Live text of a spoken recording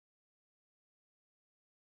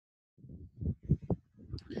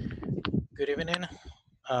Good evening.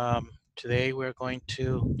 Today we're going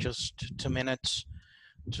to just 2 minutes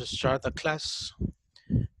to start the class.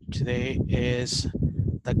 Today is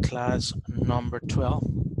the class number 12,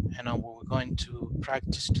 and we're going to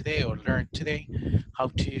practice today or learn today how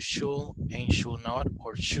to use should and should not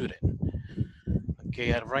or shouldn't.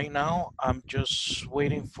 Okay, right now I'm just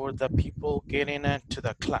waiting for the people getting into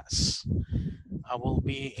the class. I will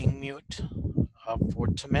be in mute for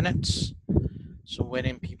 2 minutes, so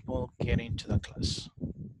waiting people get into the class.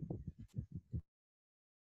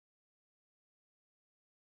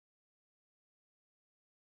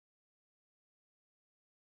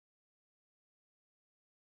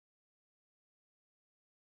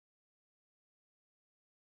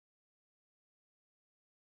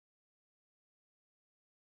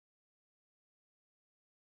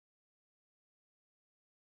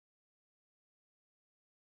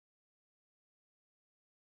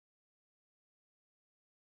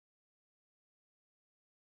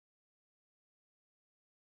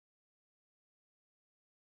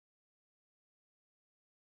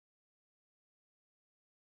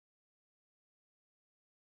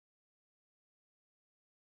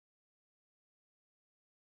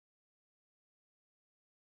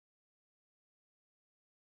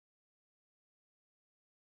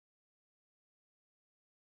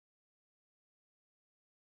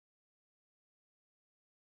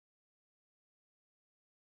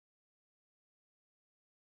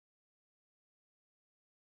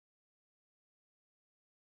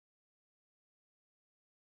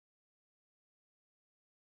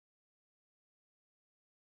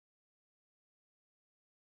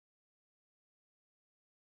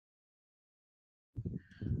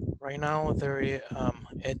 Right now,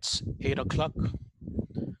 it's 8 o'clock,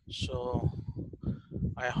 so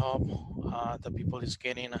I hope the people is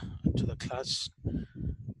getting to the class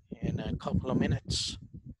in a couple of minutes.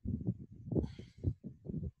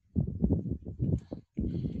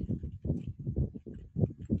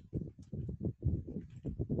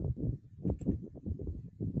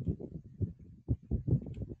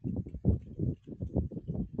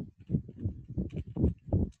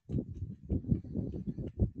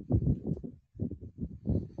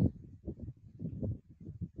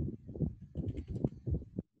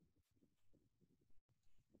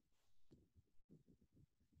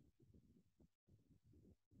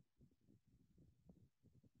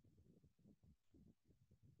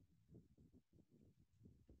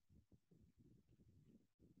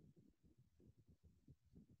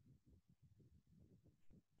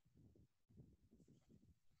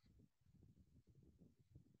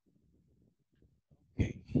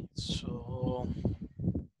 Okay, so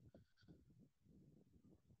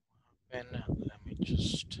then let me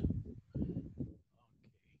just.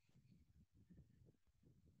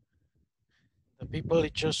 The people are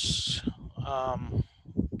just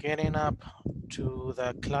getting up to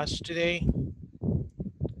the class today,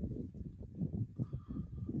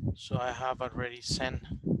 so I have already sent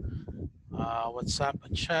WhatsApp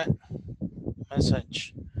chat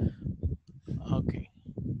message. Okay.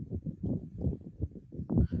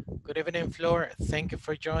 Good evening, Flor. Thank you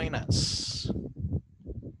for joining us.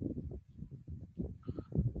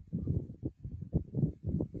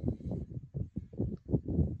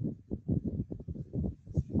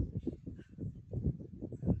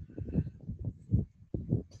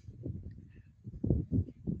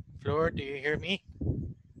 Flor, do you hear me?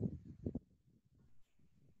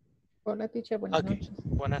 Hola, teacher. Buenas Okay. noches.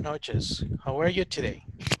 Buenas noches. How are you today?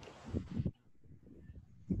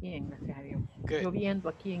 Bien, gracias a Dios. Good. Lloviendo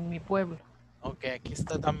aquí en mi pueblo. Ok, aquí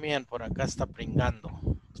está también, por acá está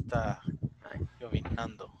pringando, está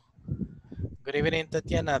llovinando. Good evening,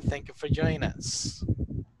 Tatiana. Thank you for joining us.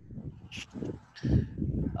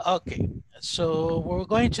 Okay, so what we're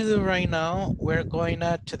going to do right now, we're going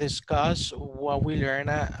to discuss what we learned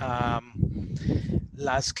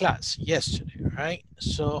last class, yesterday, right?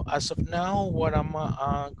 So as of now, what I'm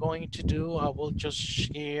going to do, I will just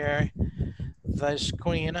share the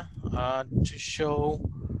screen to show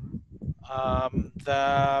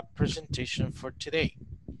the presentation for today.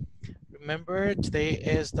 Remember, today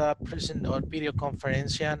is the present or video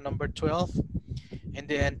conferencia number 12. And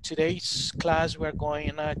then today's class, we're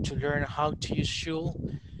going to learn how to use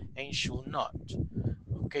should and should not.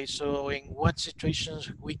 Okay, so in what situations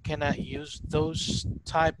we cannot use those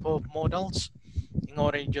type of models in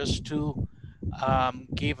order just to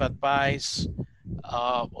give advice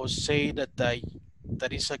or say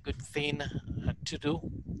that is a good thing to do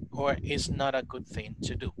or is not a good thing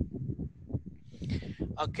to do.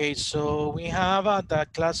 Okay, so we have the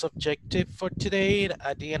class objective for today.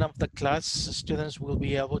 At the end of the class, students will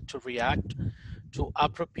be able to react to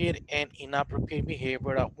appropriate and inappropriate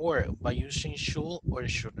behavior at work by using should or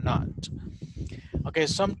should not. Okay,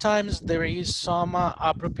 sometimes there is some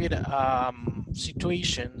appropriate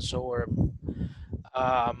situations or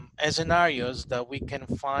scenarios that we can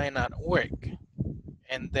find at work,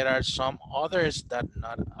 and there are some others that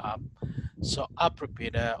not so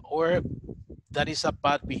appropriate or that is a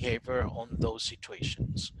bad behavior on those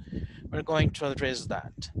situations. We're going to address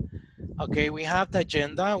that. Okay, we have the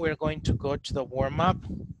agenda. We're going to go to the warm-up.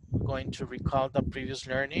 We're going to recall the previous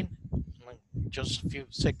learning in just a few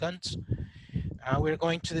seconds. We're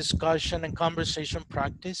going to discussion and conversation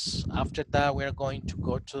practice. After that, we're going to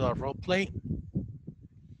go to the role play.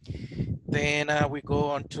 Then we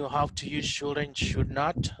go on to how to use should and should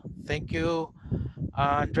not. Thank you,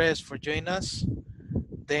 Andres, for joining us.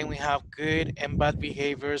 Then we have good and bad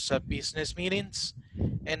behaviors at business meetings.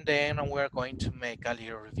 And then we're going to make a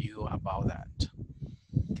little review about that.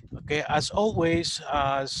 Okay, as always,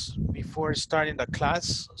 as before starting the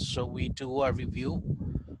class, so we do a review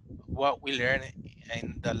what we learned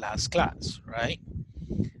in the last class, right?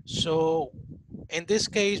 So in this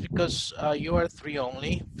case, because you are three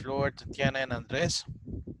only, Flor, Tatiana, and Andres.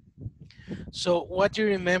 So what do you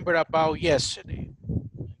remember about yesterday?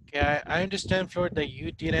 Okay, I understand, Flor, that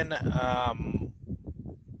you didn't,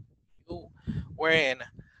 you were in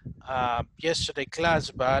yesterday class,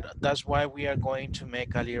 but that's why we are going to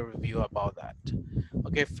make a little review about that.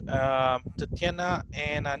 Okay, Tatiana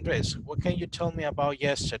and Andres, what can you tell me about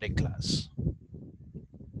yesterday class?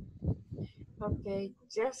 Okay,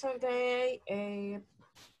 yesterday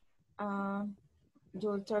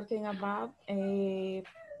you're talking about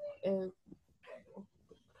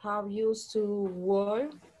how used to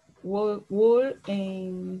work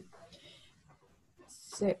and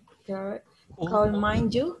se- Cool. call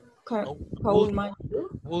mind you, Oh, call mind you,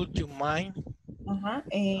 would you mind?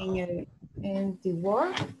 and the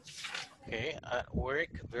work. Okay, at work,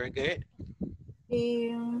 very good.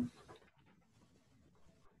 Um,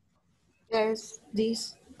 yes,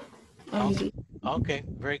 this only Okay, this. okay,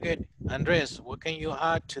 very good. Andres, what can you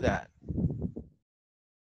add to that?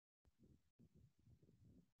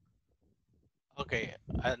 Okay,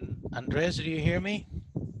 and Andres, do you hear me?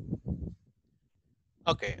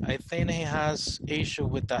 Okay, I think he has issue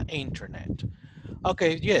with the internet.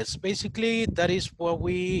 Okay, yes, basically that is what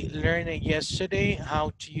we learned yesterday,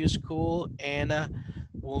 how to use cool and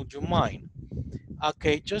would you mind?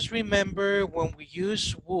 Okay, just remember when we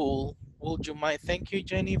use would you mind? Thank you,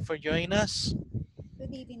 Jenny, for joining us.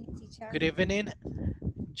 Good evening, teacher. Good evening.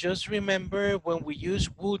 Just remember when we use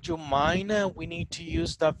would you mind, we need to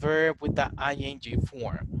use the verb with the ing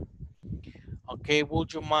form. Okay,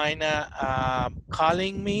 would you mind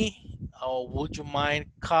calling me? Or would you mind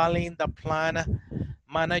calling the plan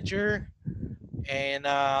manager? And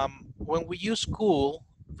when we use cool,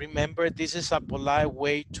 remember this is a polite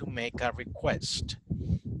way to make a request.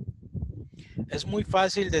 Es muy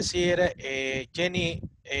fácil decir, Jenny,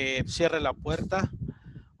 cierre la puerta,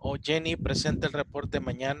 o Jenny, presente el reporte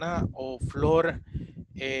mañana, o Flor,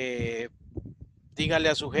 dígale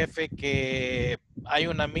a su jefe que hay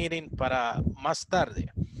una meeting para más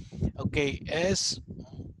tarde. Ok, es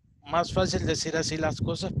más fácil decir así las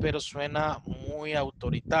cosas, pero suena muy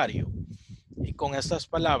autoritario. Y con estas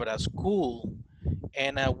palabras, cool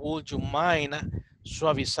and would you mind,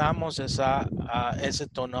 suavizamos ese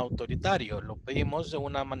tono autoritario. Lo pedimos de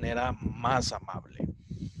una manera más amable.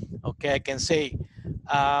 Okay, I can say,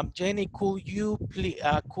 Jenny, could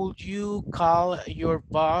you call your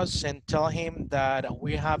boss and tell him that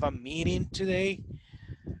we have a meeting today?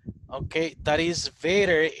 Okay, that is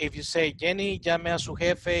better if you say, Jenny, llame a su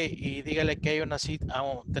jefe y dígale que hay una cita,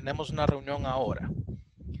 tenemos una reunión ahora.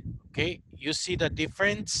 Okay, you see the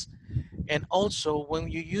difference? And also, when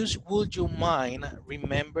you use would you mind,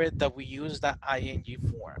 remember that we use the ing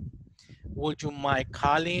form. Would you mind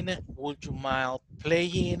calling? Would you mind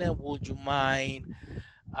playing? Would you mind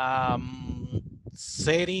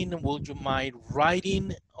setting? Would you mind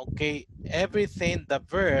writing? Okay, everything, the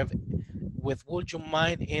verb with would you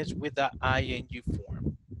mind is with the ing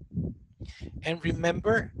form. And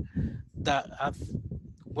remember that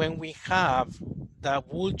when we have the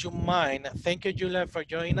would you mind, thank you, Julia, for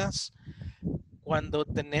joining us. Cuando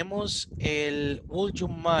tenemos el would you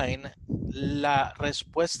mind, la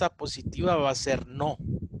respuesta positiva va a ser no.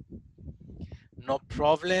 No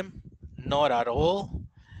problem, not at all,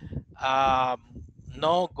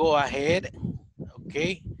 no, go ahead,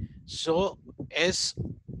 ok. So, es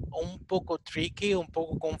un poco tricky, un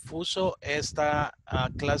poco confuso esta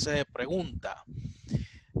clase de pregunta.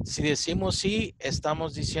 Si decimos sí,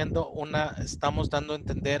 estamos diciendo estamos dando a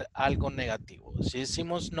entender algo negativo. Si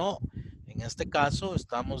decimos no, en En este caso,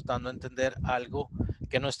 estamos dando a entender algo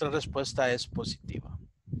que nuestra respuesta es positiva.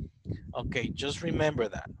 Okay, just remember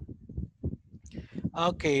that.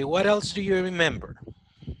 Okay, what else do you remember?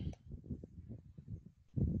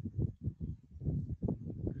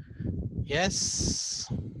 Yes.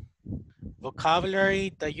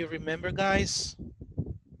 Vocabulary that you remember, guys?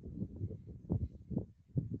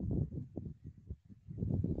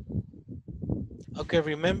 Okay,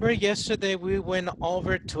 remember yesterday we went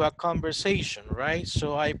over to a conversation, right?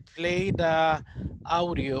 So I played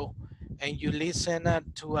audio and you listen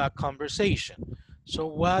to a conversation. So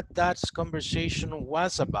what that conversation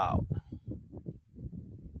was about?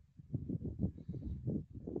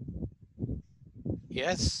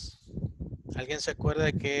 Yes. ¿Alguien se acuerda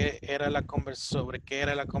de qué era sobre qué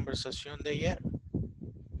era la conversación de ayer?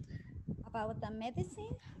 About the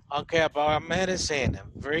medicine. Okay, about medicine.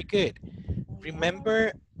 Very good.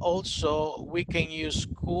 Remember also we can use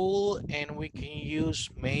cool and we can use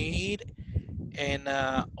made and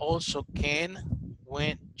also can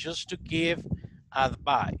when just to give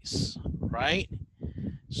advice, right?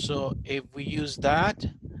 So if we use that,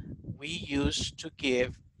 we use to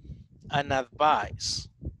give an advice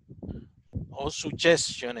or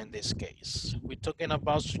suggestion in this case. We're talking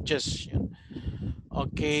about suggestion.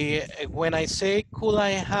 Okay, when I say could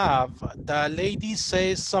I have, the lady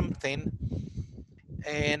says something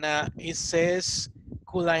and it says,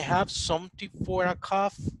 could I have something for a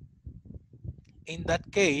cough? In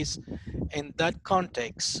that case, in that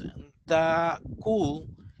context, the cool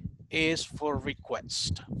is for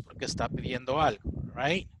request, porque está pidiendo algo,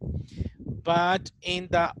 right? But in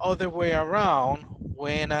the other way around,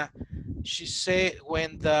 when she said,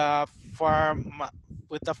 when the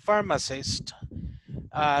pharmacist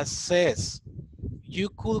says, you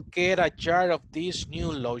could get a jar of this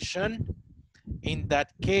new lotion, in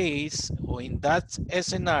that case, or in that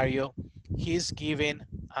scenario, he's giving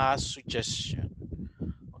a suggestion.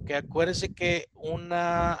 Okay, acuérdense que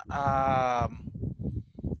una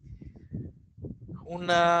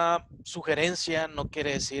sugerencia no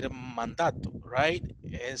quiere decir mandato, right?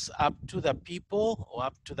 It's up to the people or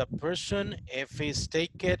up to the person if he's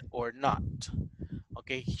take it or not.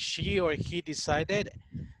 Okay, she or he decided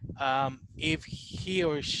if he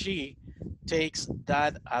or she takes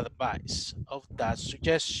that advice of that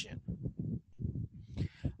suggestion.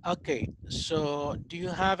 Okay, so do you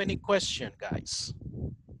have any question, guys?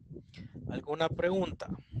 ¿Alguna pregunta?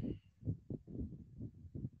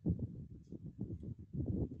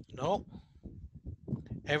 No?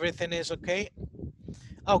 Everything is okay?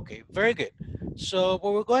 Okay, very good. So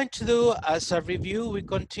what we're going to do as a review, we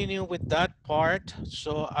continue with that part.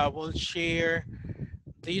 So I will share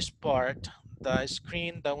this part, the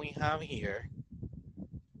screen that we have here.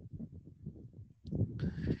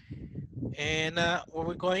 And what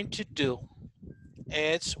we're going to do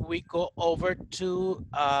is we go over to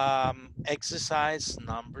exercise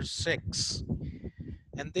number 6.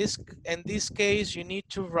 And in this case, you need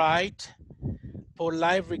to write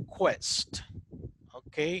polite request.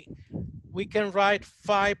 Okay, we can write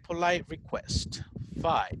 5 polite requests.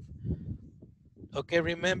 5. Okay,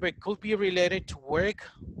 remember it could be related to work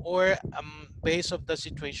or based on the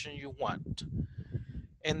situation you want.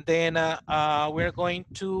 And then we're going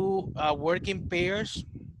to work in pairs.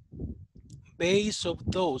 Based of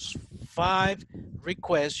those 5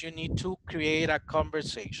 requests, you need to create a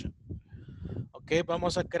conversation. Ok,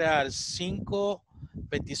 vamos a crear 5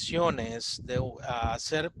 peticiones,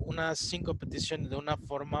 hacer unas 5 peticiones de una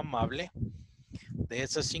forma amable. De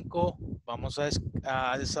esas 5 vamos a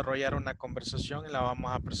desarrollar una conversación y la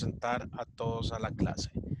vamos a presentar a todos a la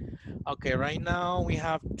clase. Okay, right now we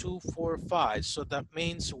have 2, 4, 5. So that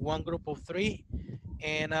means one group of 3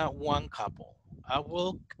 and one couple. I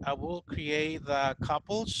will create the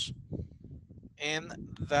couples and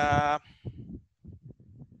the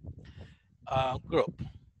group.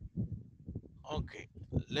 Okay,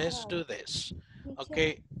 let's do this.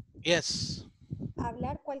 Okay, yes.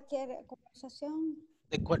 Hablar cualquier conversación.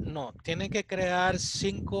 No, tienen que crear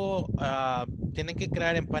 5, tienen que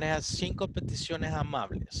crear en pareja 5 peticiones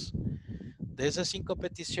amables. De esas 5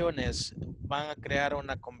 peticiones van a crear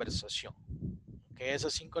una conversación. Que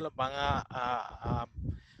esas 5 las van a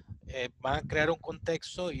crear un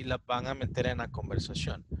contexto y las van a meter en la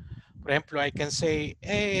conversación. Por ejemplo, I can say,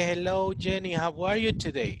 hey, hello, Jenny, how are you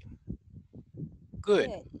today? Good.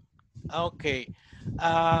 Okay.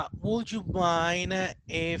 Would you mind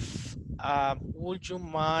if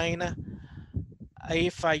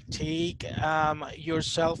I take your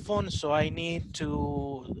cell phone? So I need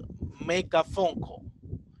to make a phone call.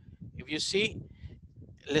 If you see,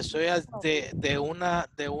 le estoy de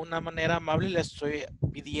una manera amable le estoy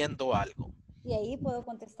pidiendo algo. Y ahí puedo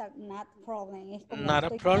contestar not problem. Es como Not a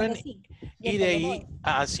estoy problem. queriendo decir. Y Yo de te lo ahí, doy.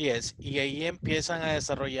 así es, y ahí empiezan a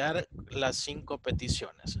desarrollar las 5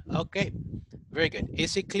 peticiones. Okay, very good.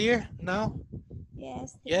 Is it clear now?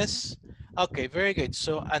 Yes, teacher. Yes. Okay, very good.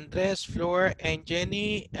 So Andres, Flor, and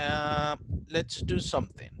Jenny, let's do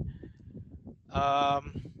something. Let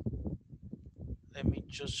me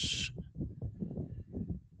just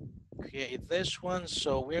create this one.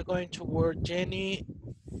 So we're going to work Jenny,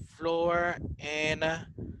 Flor, and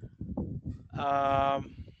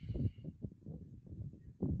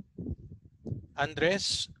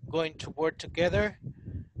Andres going to work together.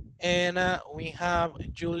 And we have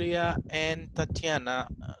Julia and Tatiana.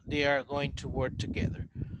 They are going to work together.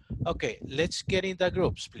 Okay, let's get in the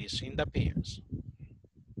groups, please, in the pairs.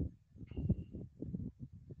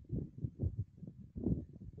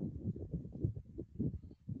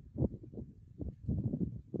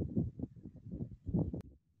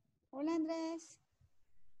 Hola, Andrés.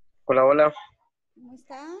 Hola, hola. ¿Cómo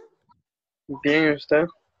está? Bien, ¿y usted?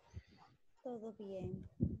 Todo bien.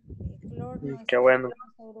 Flor no Qué está en bueno.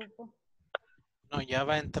 nuestro grupo. No, ya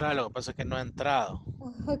va a entrar, lo que pasa es que no ha entrado.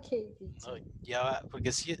 Ok, No, teacher. ya va,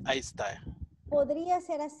 porque sí, ahí está. Podría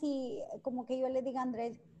ser así, como que yo le diga a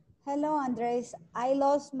Andrés, hello, Andrés, I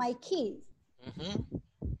lost my keys. Ujú.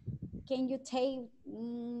 Can you take,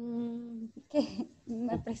 ¿qué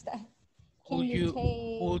me prestas? Can Could you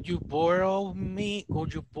take, could you borrow me?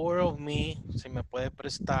 Could you borrow me? Si me puede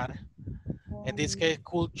prestar. In this case,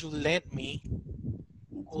 could you lend me?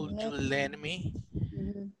 Could you lend me?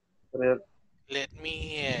 Let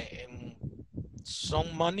me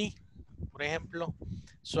some money, por ejemplo.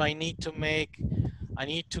 So I need to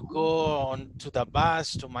go on to the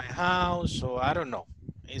bus to my house, or I don't know.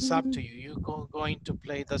 It's up to you. You're going to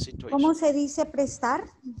play the situation. ¿Cómo se dice prestar?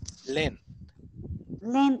 Lend.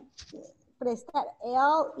 Lend, prestar,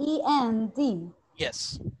 L-E-N-D.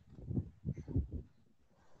 Yes.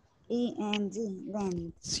 E-N-D,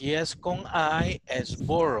 lend. Si es con I, es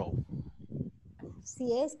borrow. Si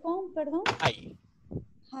es con, perdón. I.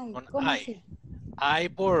 Ay, Con ¿cómo I. así? I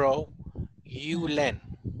borrow, you lend.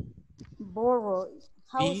 Borrow.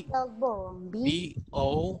 How B, spelled borrow?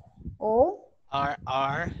 B-O-R-R-O-W.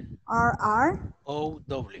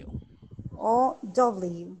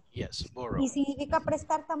 B-O-R-R-O-W. Yes, borrow. ¿Y significa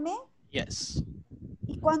prestar también? Yes.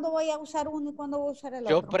 ¿Y cuándo voy a usar uno y cuándo voy a usar el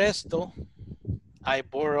Yo otro? presto, I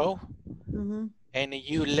borrow, Ujú, and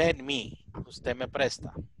you lend me. Usted me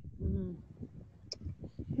presta. ujú.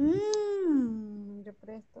 Yo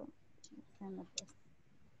presto. Usted me presta.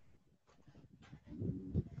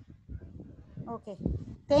 Okay.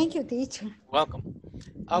 Thank you, teacher. Welcome.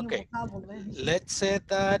 New Okay, vocabulary. let's set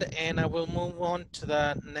that, and I will move on to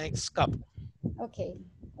the next couple. Okay.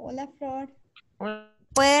 Hola, Flor.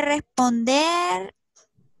 Puede responder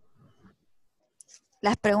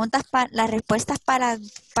las preguntas, las respuestas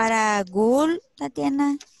para Google,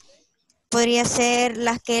 Tatiana. Podría ser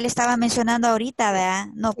las que él estaba mencionando ahorita, ¿verdad?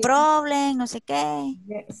 No problem, no sé qué.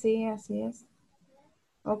 Sí, así es.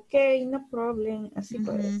 Ok, no problem. Así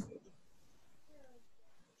puede ser.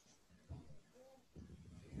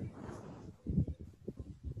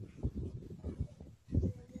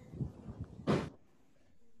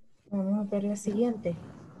 Vamos a ver la siguiente.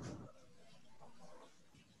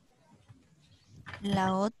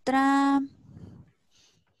 La otra.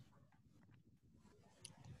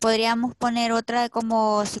 Podríamos poner otra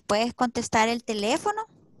como si puedes contestar el teléfono.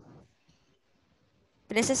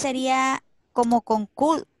 Pero ese sería como con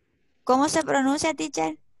cool. ¿Cómo se pronuncia,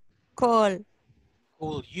 teacher? Call.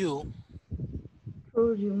 Could you?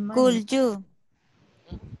 Could you mind? Could you.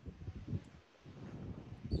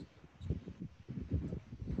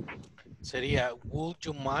 Sería would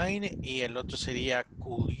you mind y el otro sería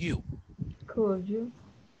could you. Could you?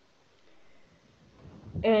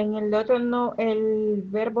 En el otro no, el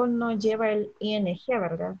verbo no lleva el ing,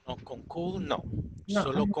 ¿verdad? No, con could no. No,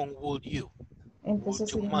 Solo ajá. con would you.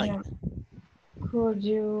 Entonces Would you sería, mind? could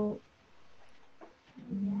you,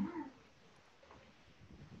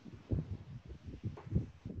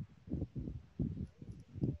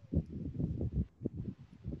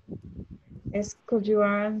 es could you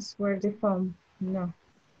answer the phone? No,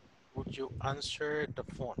 Would you answer the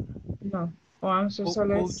phone? no. O answer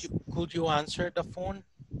solo es, Could you answer the phone?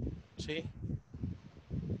 Sí.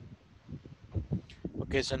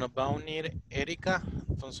 Ok, se nos va a unir Erika.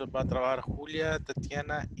 Entonces va a trabajar Julia,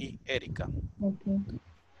 Tatiana y Erika. ok.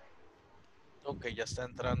 Ok, ya está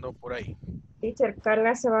entrando por ahí. Teacher,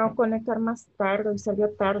 Carla se va a conectar más tarde y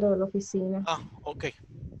salió tarde de la oficina. Ah, ok.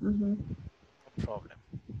 Ujú. No problem.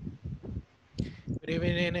 Good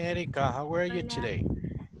evening, Erika. How are you today?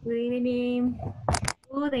 Good evening.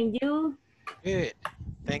 Good, and you? Good.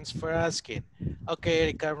 Thanks for asking. Okay,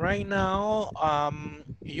 Erika, right now,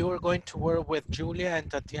 you are going to work with Julia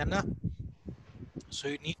and Tatiana. So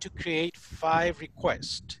you need to create 5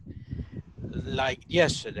 requests like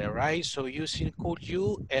yesterday, right? So using could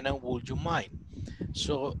you and then would you mind.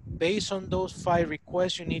 So based on those 5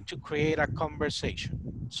 requests, you need to create a conversation.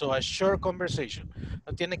 So a short conversation.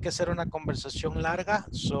 No tiene que ser una conversación larga.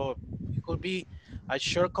 So it could be a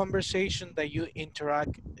short conversation that you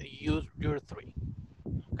interact, use your 3.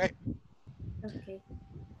 Okay. Okay.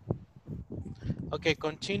 Okay,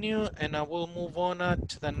 continue, and I will move on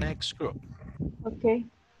to the next group. Ok.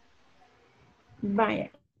 Vaya.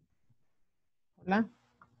 Hola.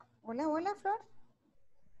 Hola, hola, Flor.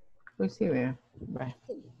 Pues sí, vea. Vaya.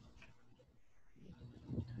 Sí.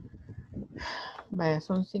 Vaya,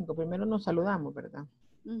 son 5. Primero nos saludamos, ¿verdad?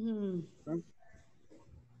 Ujú.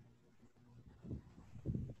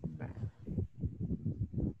 Vaya.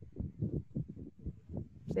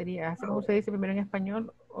 Sería, así como se dice primero en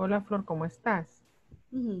español, hola Flor, ¿cómo estás?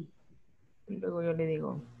 Ujú. Y luego yo le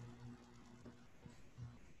digo,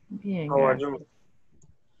 bien, How are gracias. you?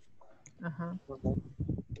 Ajá.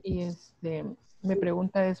 Y me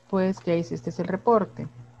pregunta después, ¿ya hiciste el reporte?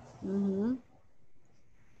 Ujú.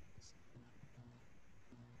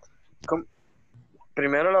 ¿Cómo?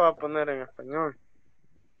 Primero la va a poner en español.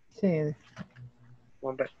 Sí.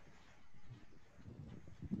 Vamos a ver.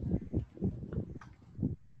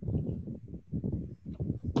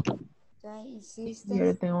 Ya Yo hiciste.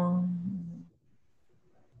 le tengo,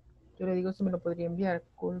 yo le digo si me lo podría enviar.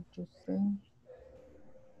 Could you send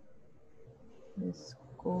this?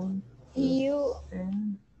 Could You.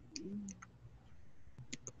 send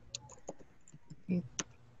it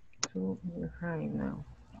to me right now?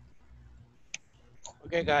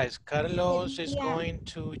 Okay, guys, Carlos is Sería, going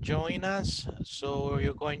to join us, so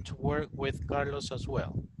you're going to work with Carlos as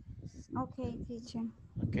well. ok, teacher.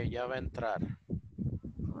 Okay, ya va a entrar.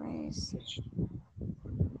 Pues,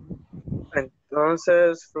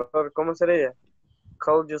 Entonces, Flor, ¿cómo sería?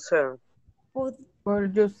 Call yourself.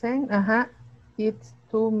 Could you send, it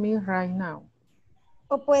to me right now?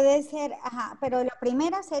 o puede ser, ajá, pero la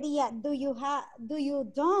primera sería, do you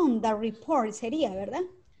done the report? Sería, ¿verdad?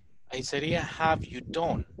 Ahí sería have you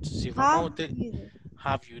done. Si vamos a Have utilizar you,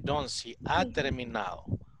 have you done, si ha sí, terminado.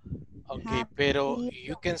 Okay, have pero you,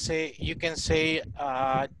 you can say,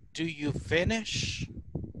 do you finish?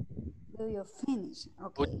 do you finish?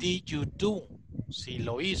 What Ok. did you do? Si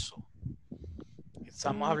lo hizo.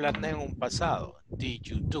 Estamos hablando en un pasado. Did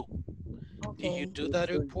you do? Ok, Did you do that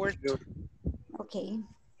report? ok.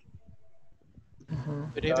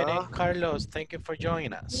 Ajá. Good evening, Carlos. Thank you for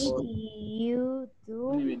joining us. Did you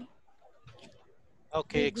do,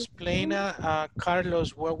 Okay, did you explain, do?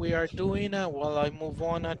 Carlos, what we are doing while I move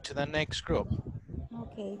on to the next group.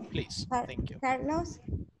 Ok. Please, thank you. Carlos,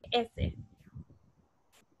 S.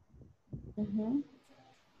 Ujú.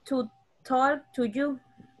 To talk to you.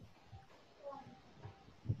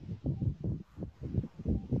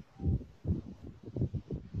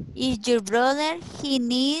 Is your brother, he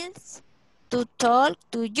needs to talk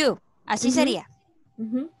to you. Así Ujú, sería.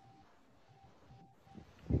 ujú.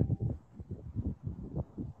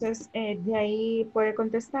 Entonces, de ahí puede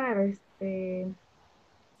contestar, ¿te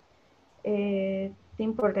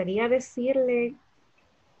importaría decirle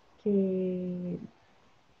que,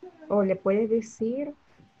 o le puedes decir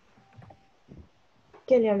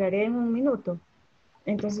que le hablaré en un minuto?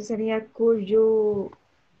 Entonces sería, could you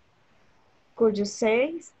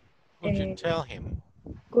say, Would you tell him?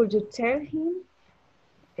 could you tell him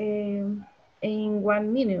in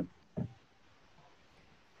 1 minute?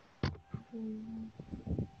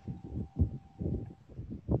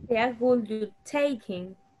 Yeah, would you take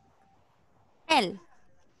him? Él.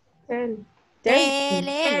 Tell him.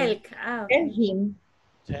 Él. Tell him.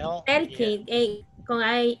 Tell Tell him. him, con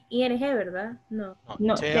ING, ¿verdad? No. No,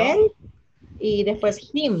 No, tell tell y después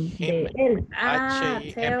him, him. de él. Tell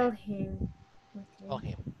H-E-M. him. Tell Okay.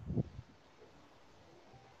 him.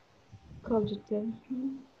 Could you tell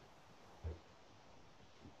him?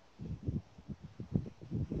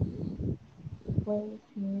 Wait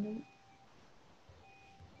a minute.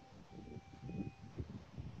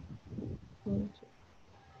 Could you-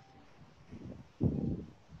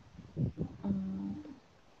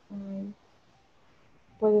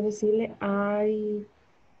 puedo decirle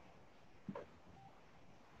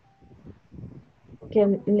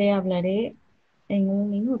que le hablaré en un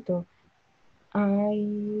minuto. I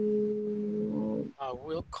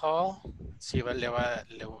will call. Si le va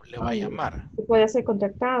a llamar. Puede ser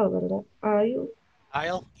contactado, ¿verdad?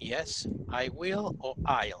 I'll, yes. I will o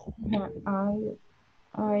I'll.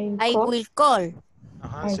 I will call.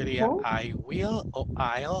 Ajá, I sería call I will o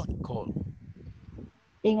I'll call.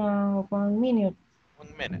 in 1 minute.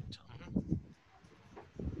 1 minute.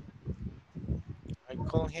 I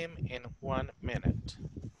call him in 1 minute.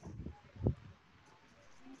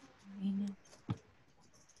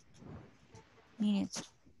 Minutes.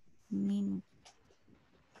 Minutes.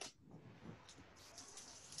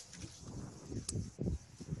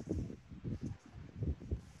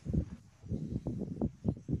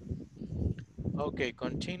 Okay,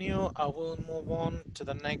 continue. I will move on to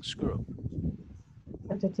the next group.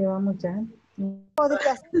 Ya llevamos ya.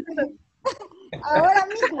 Podría ser. Ahora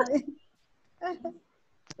mismo.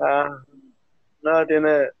 Ah, no,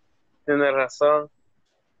 tiene razón.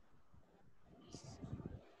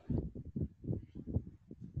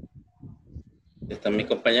 Está mi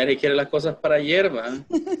compañera y quiere las cosas para ayer, ¿va?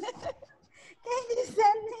 ¿Qué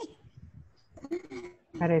dicen?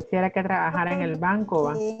 Pareciera que trabajara en el banco,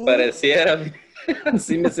 ¿va? ¿Qué? Pareciera,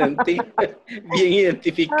 así me sentí bien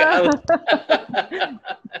identificado.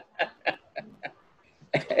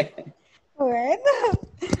 Bueno,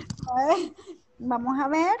 a ver, vamos a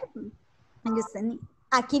ver.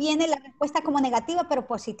 Aquí viene la respuesta como negativa, pero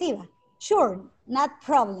positiva. Sure, not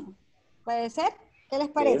problem. ¿Puede ser? ¿Qué les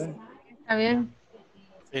parece? Está bien.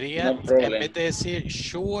 Sería, No en problem. vez de decir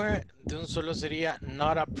sure, de un solo sería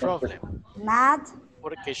not a problem. Not,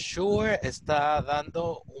 Porque sure está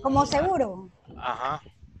dando como una... seguro. Ajá.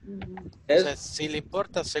 O sea, Es, si le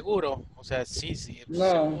importa seguro, o sea, sí, no,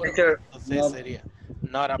 seguro. Teacher, Entonces no, sería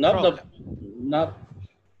not a not, problem. not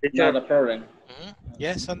a problem.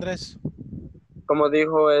 Yes, Andrés. como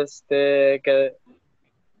dijo que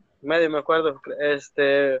medio me acuerdo,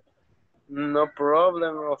 no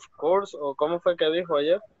problem, of course, o cómo fue que dijo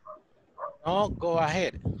ayer. No, go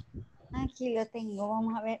ahead. Aquí lo tengo,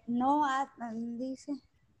 vamos a ver. No, dice.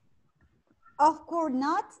 Of course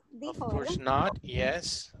not, dijo, Of course ¿verdad? not,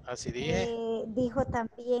 yes. Así dije. Dijo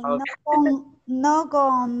también Okay. no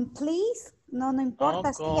con please, no No,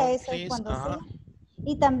 importa, sí, a con eso es please, cuando ajá. sí.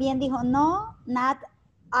 Y también dijo no, not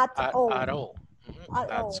at all. At all. At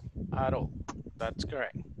That's all. at all. That's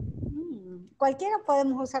correct. Cualquiera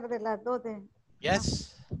podemos usar de las dos.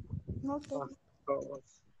 Yes. Ok.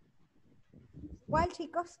 ¿Cuál,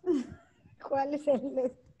 chicos? ¿Cuál es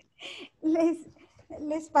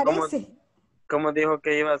les parece? Como dijo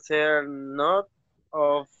que iba a ser not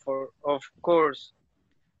of course.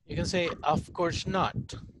 You can say, of course not.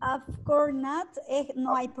 Of course not,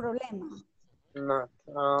 no hay problema. Not.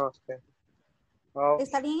 Okay. Of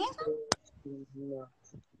 ¿Está bien eso? not.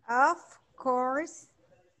 Of course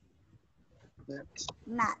Not.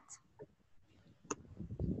 not.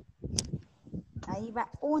 Ahí va,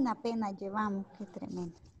 una pena llevamos, qué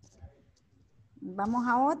tremendo. Vamos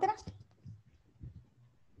a otra.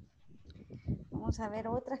 Vamos a ver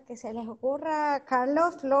otras que se les ocurra.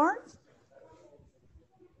 Carlos, Flor.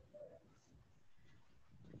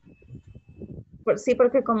 Sí,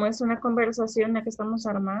 porque como es una conversación la que estamos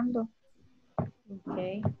armando.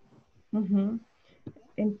 Okay. Ujú.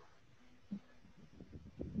 En-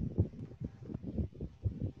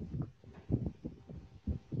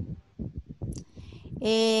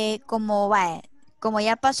 Como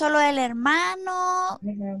ya pasó lo del hermano,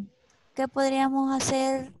 Ajá. ¿qué podríamos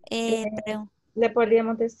hacer? Le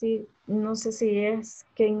podríamos decir, no sé si es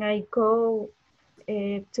can I go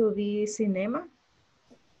to the cinema?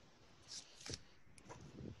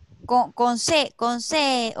 Con C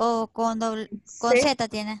o con C, Z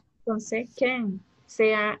tiene. con C, can,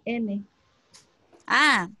 C-A-N.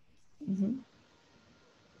 Ah, Ujú.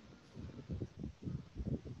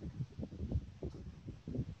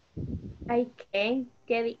 I can.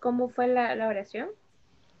 ¿Cómo fue la oración?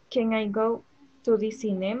 Can I go to the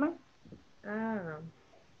cinema? Ah,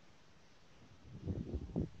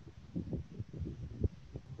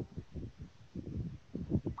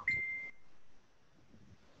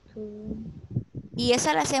 y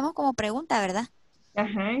esa la hacemos como pregunta, ¿verdad?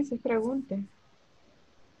 Ajá, esa es pregunta.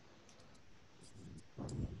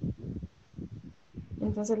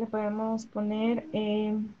 Entonces le podemos poner,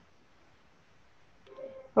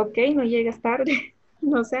 ok, no llegas tarde,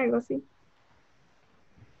 no sé, algo así.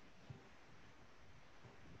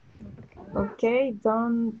 Ok,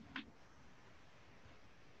 don't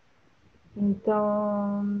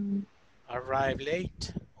Arrive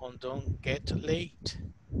late or don't get late.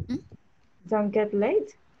 get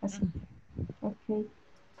late. Así. Ok.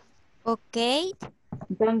 Ok,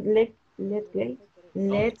 Don't let late.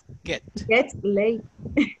 Don't Get get late.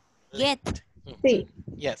 get. Sí,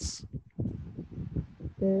 Yes.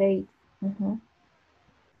 late. Ajá.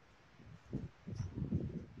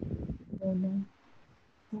 O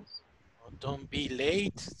don't be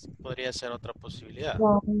late podría ser otra posibilidad.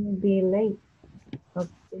 Don't be late.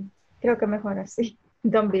 Okay. Creo que mejor así.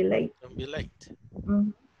 Don't be late. Don't be late.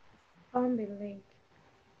 Don't be late.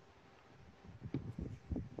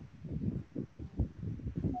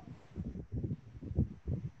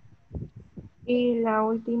 Y la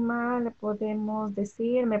última le podemos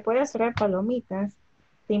decir, ¿me puedes traer palomitas?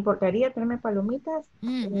 ¿Te importaría traerme palomitas?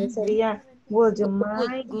 Sería, would you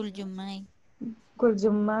mind? Would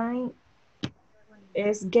you mind?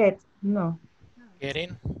 Es get, no.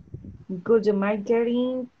 Getting Would you mind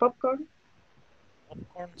getting popcorn?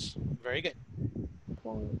 popcorns. Very good.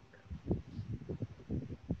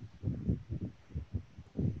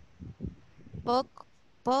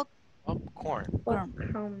 Popcorn.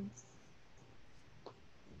 Popcorns.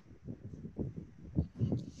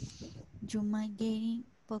 You might getting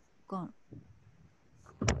popcorn.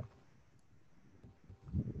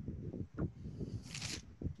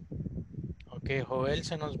 Ok, Joel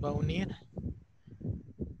se nos va a unir.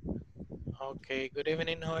 Okay, good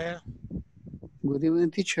evening, Joel. Good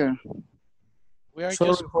evening, teacher. We are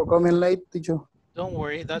Sorry just, for coming late, teacher. don't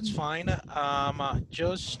worry, that's fine.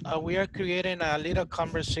 We are creating a little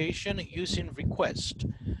conversation using request.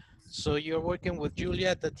 So you're working with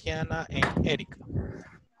Julia, Tatiana, and Erika.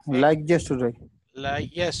 Okay? Like yesterday.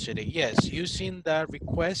 Like yesterday, yes, using the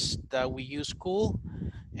request that we use cool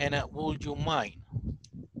and would you mind?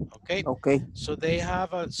 Okay. Okay. So they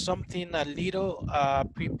have something a little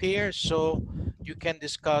prepared so you can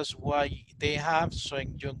discuss what they have. So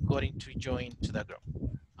you're going to join to the group.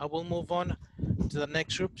 I will move on to the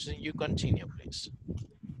next group and you continue, please.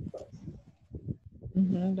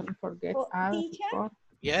 Don't forget add Teacher, report.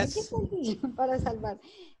 Yes. para salvar.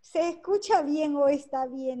 ¿Se escucha bien o está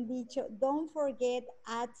bien dicho? Don't forget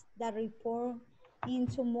add the report in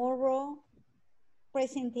tomorrow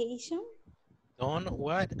presentation. Don't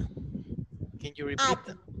what? Can you repeat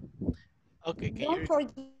that? Okay, can Don't you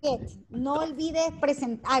forget, no olvides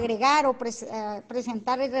agregar o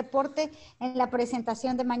presentar el reporte en la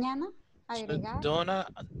presentación de mañana. Agregar. So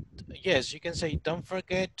yes, you can say don't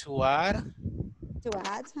forget to add. To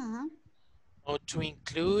add, Or to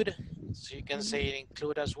include, so you can say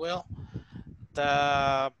include as well,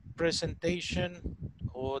 the presentation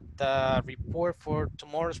or the report for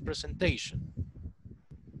tomorrow's presentation.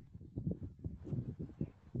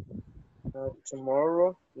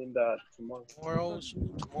 Tomorrow in the tomorrow.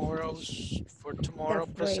 For tomorrow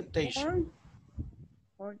presentation.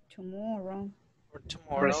 For tomorrow. For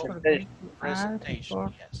tomorrow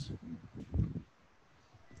presentation, yes.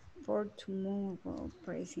 For tomorrow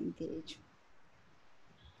presentation.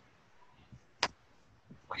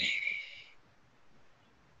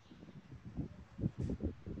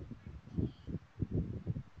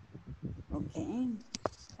 Ok.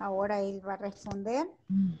 Ahora él va a responder.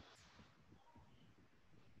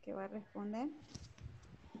 ¿Qué va a responder?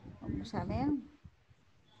 Vamos a ver.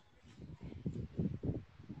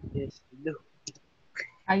 Yes, no.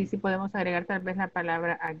 Ahí sí podemos agregar tal vez la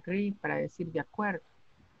palabra agree para decir de acuerdo.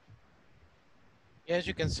 Yes,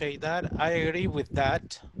 you can say that. I agree with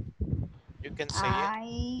that. You can say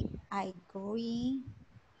I agree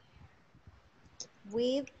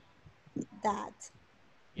with that.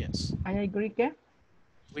 Yes. I agree que?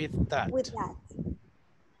 With that. With that.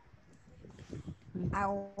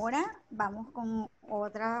 Ahora vamos con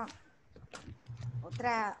otra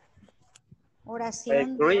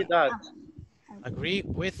oración. Agree that. Agree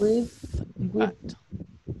with that.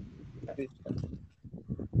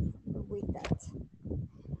 With that.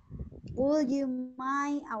 Would you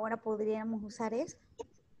mind? Ahora podríamos usar eso.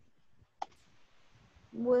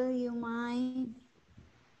 Will you mind?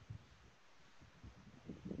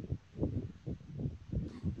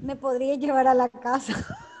 Me podría llevar a la casa.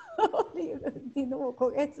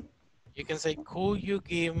 Con eso. You can say, could you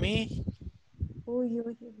give me? Would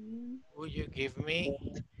you give me? Would you give me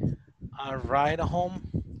a ride home?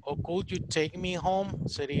 Or could you take me home?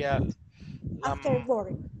 Sería After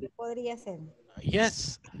work. Podría ser.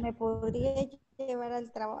 Yes. ¿Me podría llevar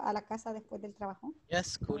a la casa después del trabajo?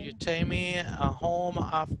 Yes. Could you take me home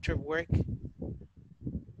after work?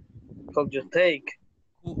 Could you take?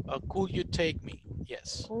 Could you take me?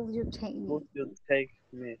 Yes. Could you take me? Could you take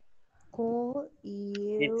me? Could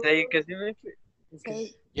 ¿Y you take qué significa?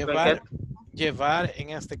 take? Llevar en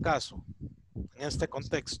este caso, en este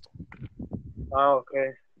contexto. Ah, ok.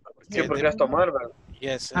 Sí, porque es tomar, ¿verdad?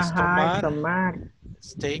 Yes, es Ajá, tomar.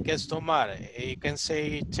 Take es tomar. You can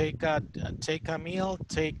say take a meal,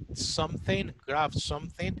 take something, grab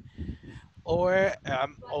something. Or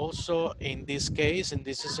also in this case, in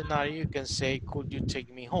this scenario, you can say, could you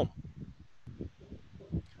take me home?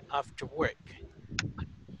 after work?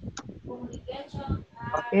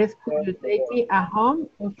 ¿Es could you take me a home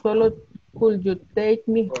o solo could you take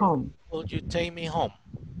me home? Will you take me home?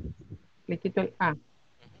 Le quito el A.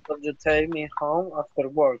 Could you take me home after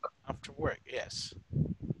work? After work, yes.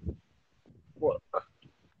 Work.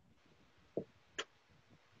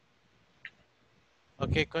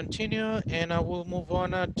 Okay, continue, and I will move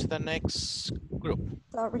on to the next group.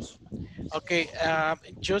 Sorry. Okay,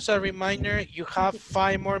 just a reminder, you have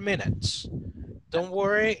 5 more minutes. Don't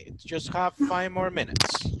worry, just have 5 more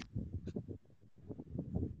minutes.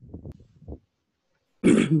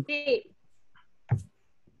 Sí.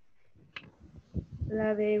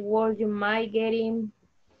 La de would you mind getting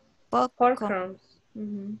pork Popcorn. crumbs?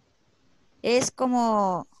 Ujú. Es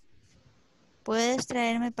como, ¿puedes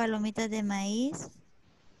traerme palomitas de maíz?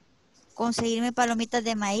 ¿Conseguirme palomitas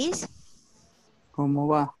de maíz? ¿Cómo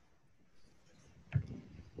va?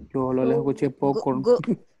 Yo lo les escuché popcorn.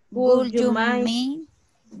 Would you you mind? mind?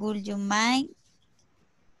 Would you mind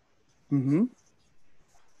Ujú.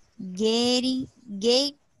 getting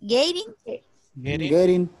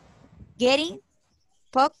Getting.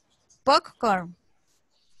 popcorn?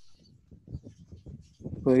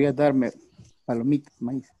 Podría darme palomitas,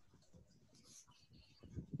 maíz.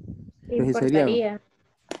 ¿Te Entonces sería, importaría?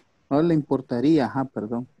 no le importaría, ajá,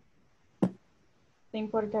 perdón. ¿Te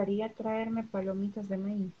importaría traerme palomitas de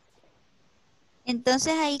maíz?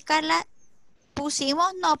 Entonces ahí, Carla,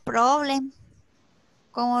 pusimos no problem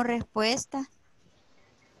como respuesta.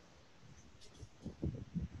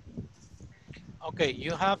 Okay,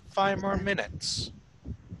 you have 5 more minutes.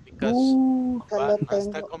 Because Solo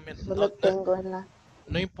está tengo en la...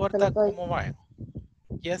 no importa solo doy- cómo vayan.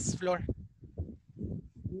 Yes, Flor.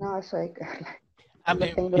 No, soy... I solo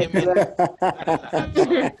mean, tengo I mean, duda. I'm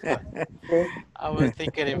sorry. Sí. I was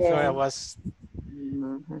thinking in Flor, I was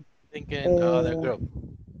Ujú. thinking the other Eh, group.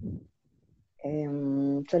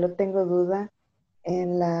 Solo tengo duda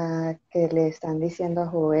en la que le están diciendo a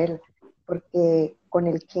Joel, porque con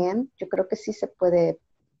el quién yo creo que sí se puede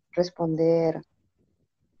responder,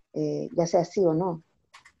 ya sea sí o no.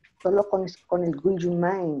 Solo con el will you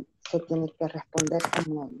mind se tiene que responder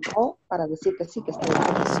como no para decir que sí, que está bien.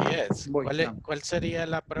 Así es. Voy, ¿Cuál sería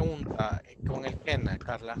la pregunta con el Ken,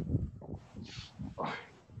 Carla?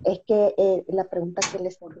 Es que la pregunta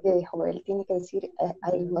que Joel tiene que decir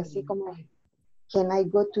algo así como, can I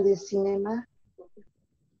go to the cinema?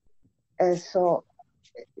 So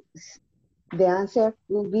the answer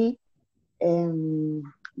will be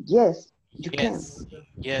yes, you Yes.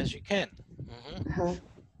 Yes, you can. Ujú. can. Ajá.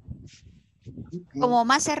 Como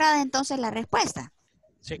más cerrada entonces la respuesta.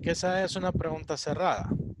 Sí, que esa es una pregunta cerrada.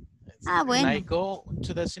 Ah, Can I bueno. go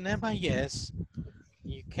to the cinema? Yes,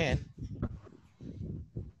 you can.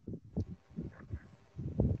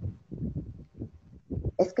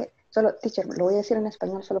 Es que, solo, teacher, lo voy a decir en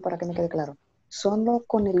español solo para que me quede claro. Solo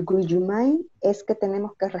con el will you mind es que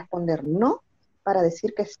tenemos que responder no para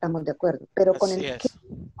decir que estamos de acuerdo. Pero con Así el es.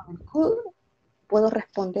 could puedo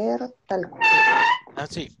responder tal cual.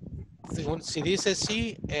 Así. Si dice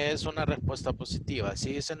sí, es una respuesta positiva.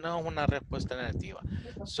 Si dice no, es una respuesta negativa.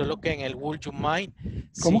 Solo que en el would you mind,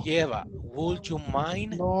 ¿Cómo? si lleva would you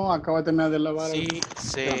mind, No, acabo de terminar de lavar.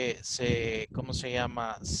 sí ¿cómo se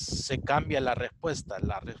llama? Se cambia la respuesta.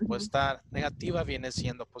 La respuesta negativa viene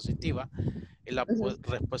siendo positiva y la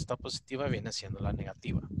respuesta positiva viene siendo la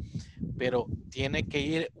negativa. Pero tiene que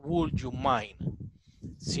ir would you mind.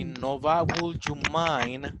 Si no va would you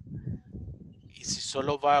mind, y si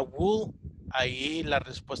solo va would, ahí la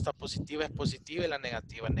respuesta positiva es positiva y la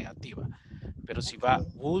negativa es negativa. Pero si va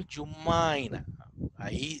would you mind,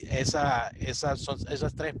 ahí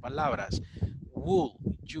esas 3 palabras, would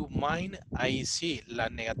you mind, ahí sí, la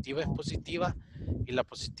negativa es positiva y la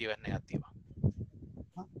positiva es negativa.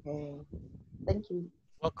 Okay. Thank you.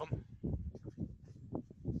 Welcome.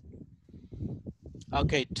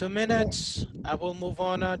 Okay, 2 minutes. I will move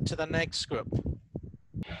on to the next group.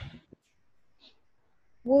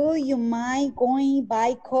 Would you mind going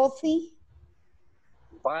buy coffee?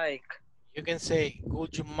 Bike. You can say,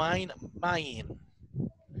 would you mind buying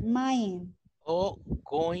Mine. or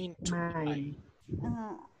going to buy?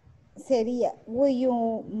 Mine. Sería, would you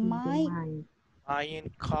Would you mind mind Buying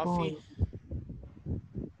coffee.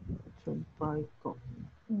 to buy coffee?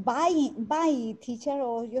 buy, teacher,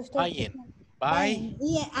 o yo estoy Buying. buying. Buy.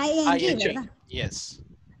 ING, ING. ¿verdad? Yes.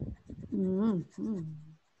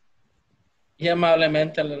 Y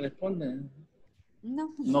amablemente le responden.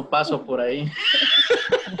 No. No paso por ahí.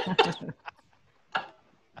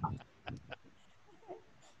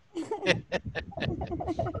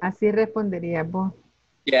 Así respondería vos.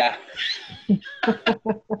 Ya.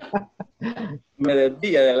 Me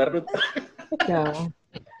desvía de la ruta. Ya.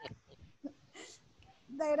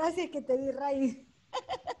 Da gracias que te di raíz.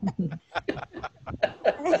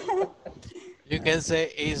 You can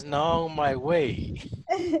say, it's not on my way.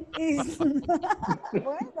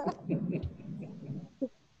 Bueno.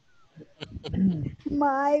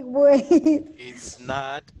 My way. It's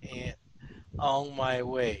not on my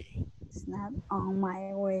way. It's not on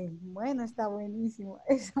my way. Bueno, está buenísimo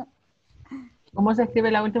eso. ¿Cómo se escribe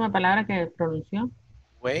la última palabra que pronunció?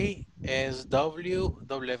 Way es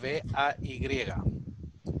W-W-A-Y.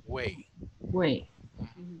 Way. Way.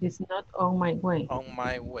 It's not on my way. On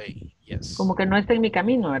my way, yes. Como que no está en mi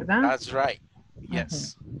camino, ¿verdad? That's right,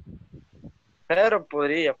 yes. Pero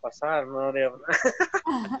podría pasar, no habría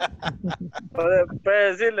puede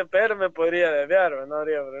decirle, pero me podría desviar, no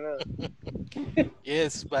habría problema.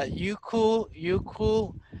 Yes, but you could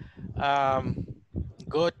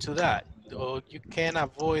go to that, or you can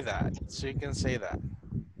avoid that, so you can say that.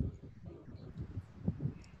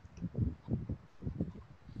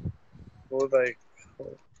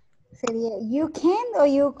 Sería you can o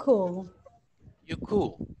you could. You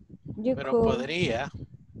could, You pero could. podría.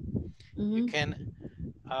 You can.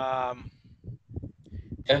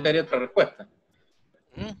 Esa sería otra respuesta.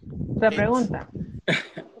 Otra pregunta.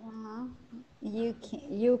 You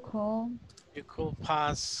could. You could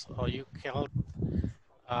pass, or you can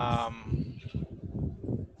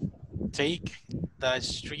take the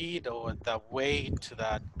street or the way to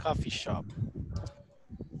that coffee shop,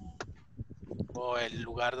 o el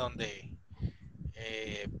lugar donde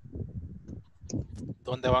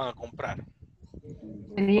van a comprar.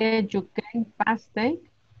 Sería you can pass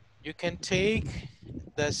take. You can take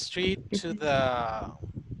the street to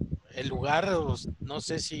el lugar, no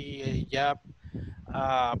sé si ya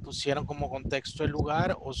pusieron como contexto el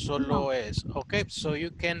lugar o solo es, okay, so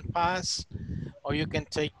you can pass or you can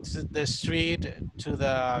take the street to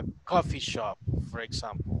the coffee shop, for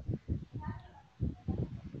example.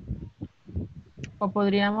 O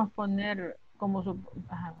podríamos poner como su...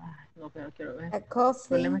 no, pero quiero ver. A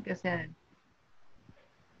coffee. El problema es que sea...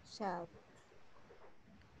 Shop.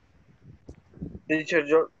 Teacher,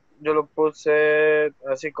 yo lo puse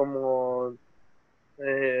así como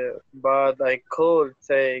but I could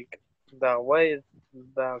take the way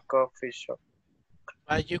the coffee shop.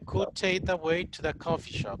 But you could take the way to the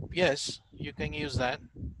coffee shop. Yes, you can use that.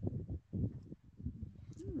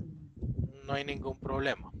 No hay ningún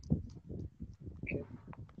problema.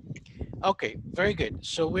 Okay, very good.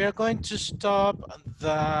 So we are going to stop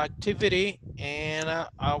the activity and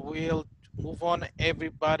I will move on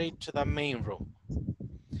everybody to the main room.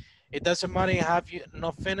 It doesn't matter if you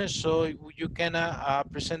not finished, so you can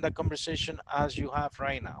present the conversation as you have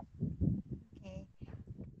right now. Okay.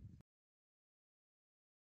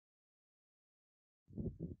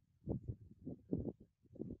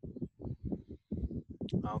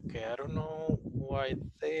 Okay, I don't know why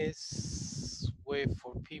this way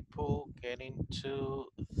for people getting to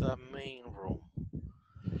the main room.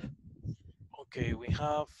 Okay, we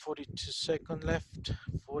have 42 seconds left,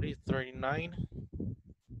 40, 39.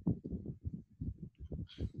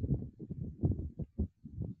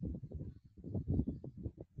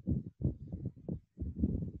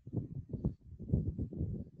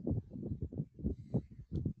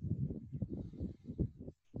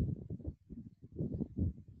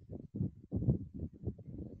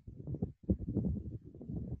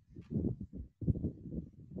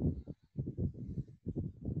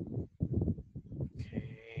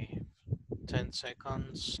 Okay, 10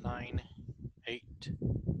 seconds, 9, 8,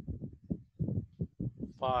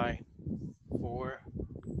 5, 4,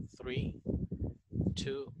 3,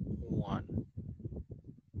 2, 1.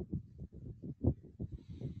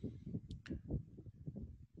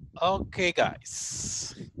 Okay,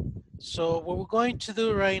 guys. So what we're going to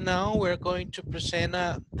do right now, we're going to present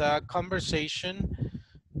the conversation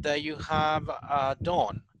that you have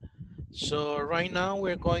done. So right now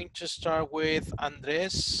we're going to start with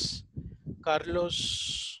Andres,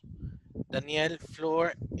 Carlos, Daniel,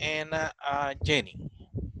 Flor, and Jenny.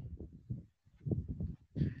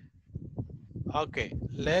 Okay,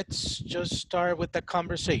 let's just start with the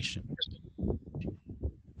conversation.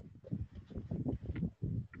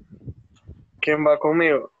 ¿Quién va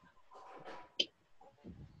conmigo?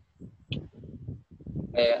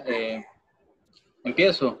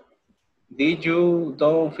 Empiezo. Did you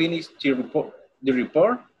don't finish the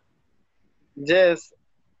report? Yes.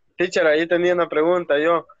 Teacher, ahí tenía una pregunta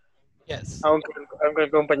yo. Yes. Aunque el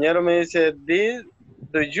compañero me dice,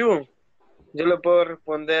 do you? Yo le puedo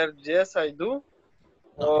responder, yes, I do.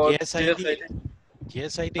 No, yes, I did.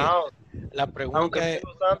 Yes, I did. Ah, La aunque pregunta es...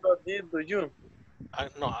 estoy usando did, do you.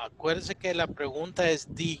 No, acuérdese que la pregunta es,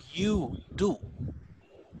 did you do?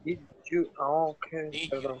 Did you? Oh, okay,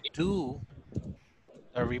 Did you perdón. do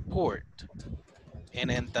the report? And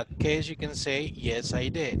in that case, you can say, yes, I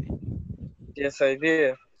did. Yes, I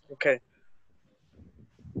did. Okay.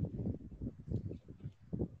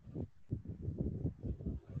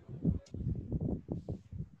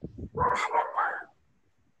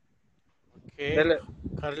 Okay, Dele.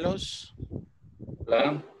 Carlos.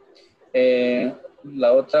 La,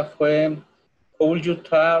 la otra fue, could you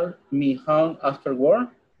tell me home after work?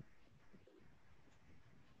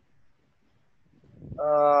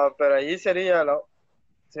 Pero allí sería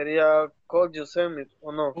call you send me,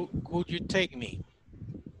 ¿o no? Could you take me?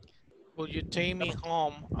 Could you take me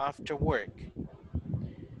home after work?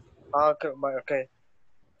 Okay, vale, okay.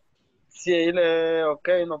 Sí, ahí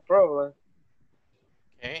okay, no problem.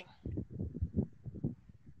 Okay.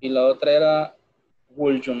 Y la otra era,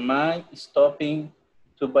 would you mind stopping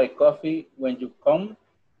to buy coffee when you come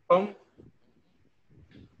home?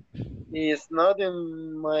 It's not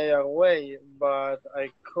in my way, but I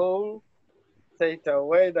could take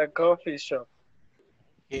away the coffee shop.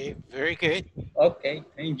 Okay, very good. Okay,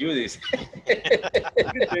 thank you this.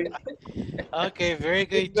 Okay, very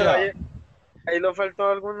good Pero job. ahí lo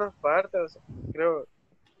faltó algunas partes, creo.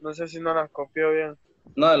 No sé si no las copió bien.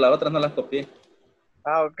 No, la otra no las copié.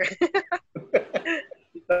 Ok.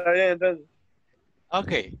 Está bien, entonces.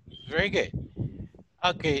 Okay, very good.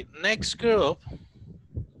 Okay, next group.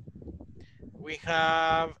 We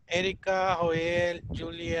have Erika, Joel,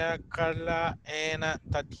 Julia, Carla, and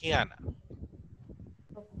Tatiana.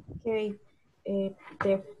 Okay.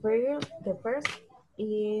 The first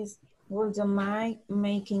is, would you mind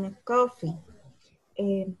making a coffee?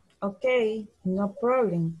 Okay, no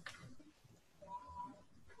problem.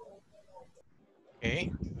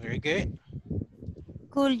 Okay, very good.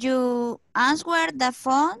 Could you answer the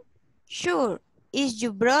phone? Sure, it's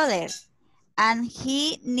your brother, and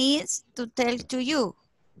he needs to tell to you.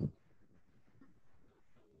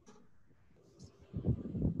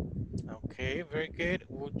 Okay, very good.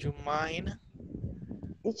 Would you mind?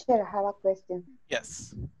 Teacher, I have a question.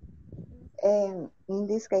 Yes. In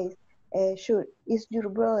this case, sure, is your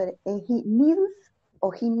brother and he needs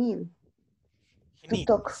or he needs to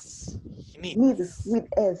talk? He Needs with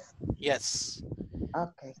S. Yes.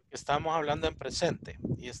 Okay. Estamos hablando en presente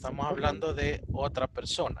y estamos hablando de otra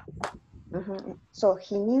persona. So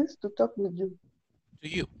he needs to talk with you. To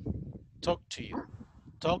you. Talk to you.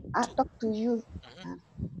 Talk to. Talk to you.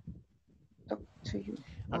 Talk to you.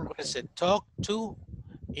 Acuérdense, talk to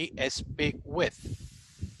y speak with.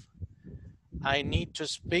 I need to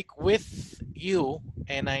speak with you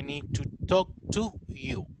and I need to talk to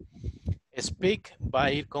you. Speak va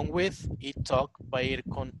a ir con with y talk va a ir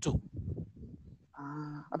con to.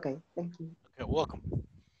 Okay, thank you. Okay, welcome.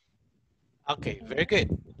 Okay, very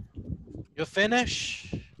good. You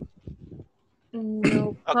finish?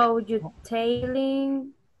 No, Okay. call you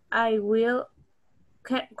tailing. I will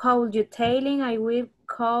call you tailing. I will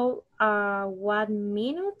call 1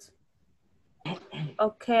 minute.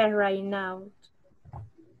 Okay, right now.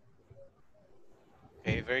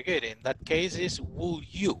 Okay, very good. In that case is will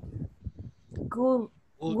you?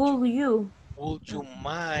 Will you? Would you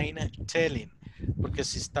mind telling? Porque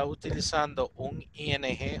si está utilizando un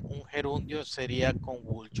ing, un gerundio sería con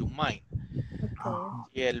would you mind. Okay.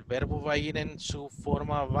 Si el verbo va a ir en su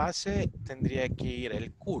forma base, tendría que ir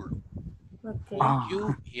el could. Okay. Would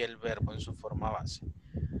you y el verbo en su forma base.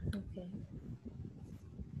 Okay.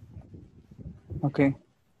 Okay.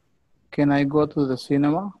 Can I go to the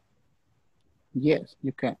cinema? Yes,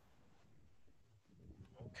 you can.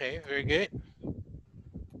 Okay, very good.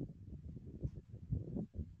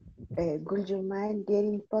 Would you mind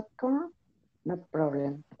getting popcorn? No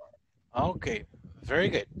problem. Okay, very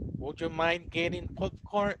good. Would you mind getting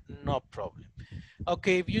popcorn? No problem.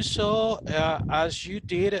 Okay, if you saw, as you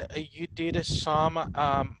did some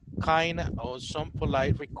kind or some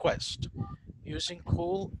polite request using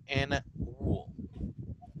cool and wool.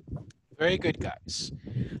 Very good, guys.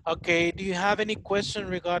 Okay, do you have any question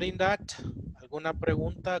regarding that? ¿Alguna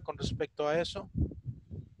pregunta con respecto a eso?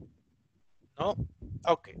 No?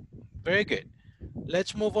 Okay, very good.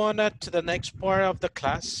 Let's move on to the next part of the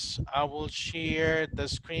class. I will share the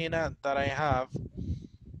screen that I have.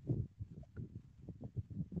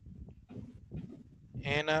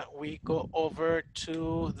 And we go over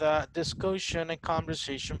to the discussion and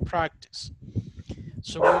conversation practice.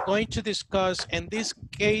 So we're going to discuss, in this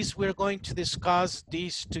case, we're going to discuss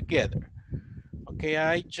these together. Okay,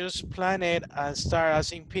 I just planned it and start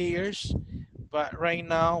as in pairs, but right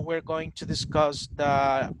now we're going to discuss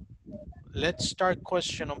the let's start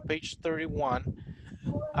question on page 31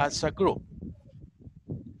 as a group.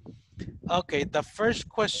 Okay, the first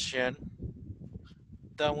question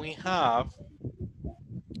that we have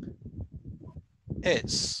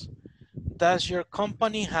is, does your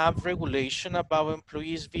company have regulation about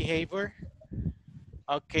employees' behavior?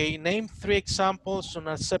 Okay, name 3 examples of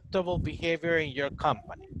unacceptable behavior in your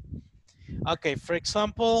company. Okay, for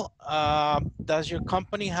example, does your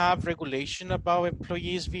company have regulation about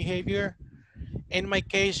employees' behavior? In my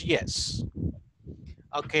case, yes.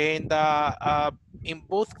 Okay, in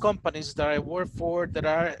both companies that I work for, there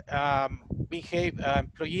are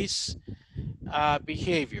employees'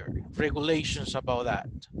 behavior regulations about that.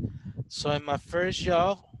 So in my first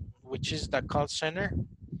job, which is the call center,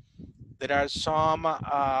 there are some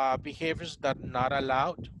behaviors that are not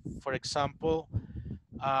allowed. For example,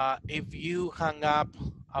 if you hang up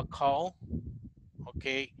a call,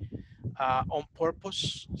 okay, on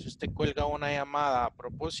purpose, si usted cuelga una llamada a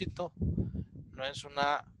propósito, no es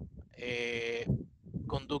una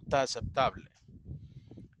conducta aceptable.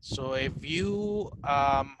 So if you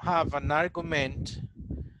have an argument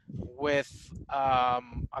with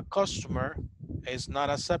a customer, it's not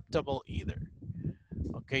acceptable either.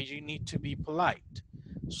 Okay, you need to be polite.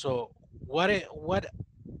 So what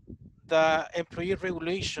the employee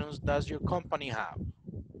regulations does your company have?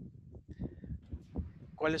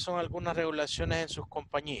 ¿Cuáles son algunas regulaciones en sus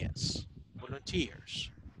compañías? Volunteers.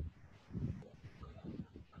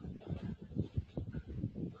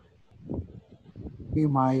 In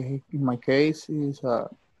my case is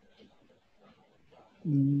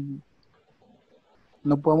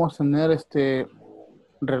no podemos tener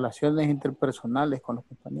relaciones interpersonales con los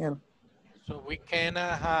compañeros. So we can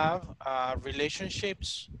have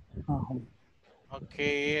relationships,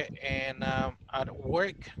 okay, and at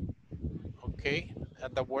work, okay,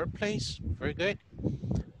 at the workplace, very good.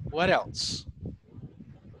 What else?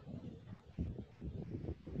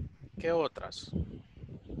 ¿Qué otras?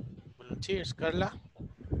 Volunteers, Carla?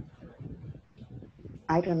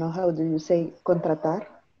 I don't know, how do you say contratar?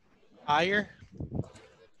 Hire.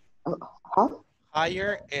 How?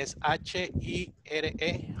 Hire is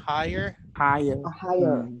H-I-R-E, hire. Hire.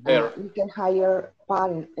 Hire. You can hire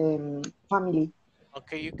family.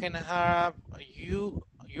 Okay, you can have,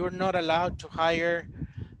 you're not allowed to hire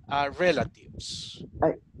relatives.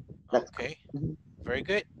 Okay, very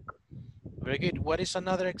good. Very good. What is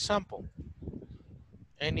another example?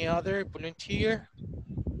 Any other volunteer?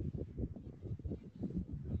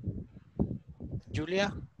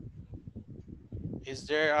 Julia? Is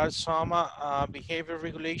there are some behavior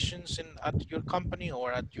regulations at your company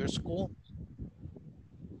or at your school?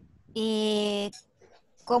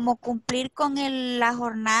 Como cumplir con la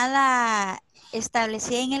jornada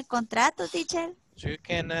establecida en el contrato, teacher. So you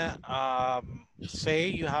can say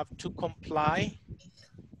you have to comply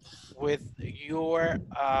with your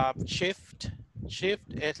shift.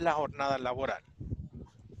 Shift es la jornada laboral.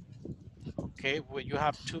 Okay, well, you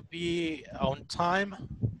have to be on time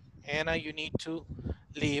and you need to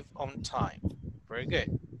leave on time. Very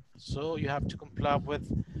good. So you have to comply with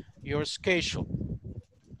your schedule.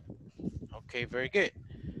 Okay, very good.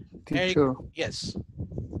 Teacher. Eric, yes.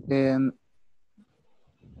 And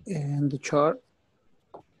in the chart,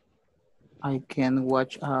 I can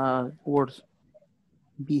watch words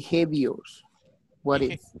behaviors. What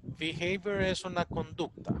is? Behavior es una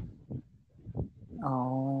conducta.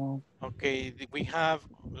 Oh. Okay, we have,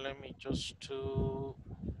 let me just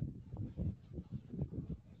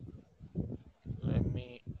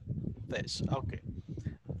this, okay.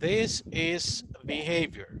 This is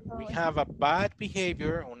behavior. We have a bad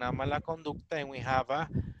behavior, una mala conducta, and we have a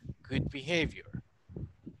good behavior.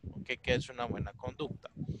 Okay, que es una buena conducta.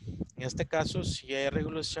 En este caso, sí hay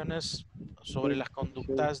regulaciones sobre las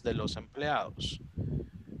conductas de los empleados.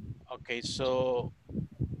 Okay, so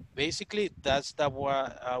basically that's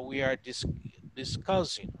what we are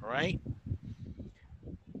discussing, right?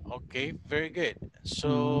 Okay, very good.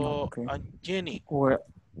 So, okay. Jenny. Well,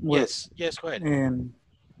 yes, go ahead.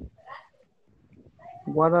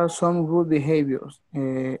 What are some good behaviors?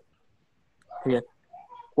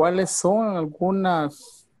 ¿Cuáles son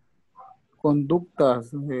algunas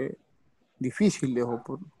conductas difíciles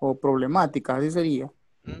o problemáticas? Así sería.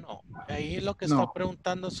 No, ahí lo que está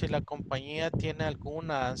preguntando si la compañía tiene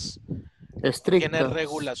algunas estrictas, tiene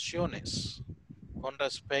regulaciones con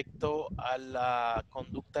respecto a la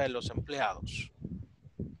conducta de los empleados.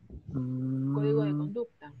 Código de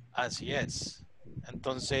conducta. Así es.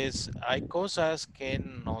 Entonces, hay cosas que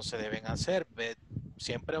no se deben hacer,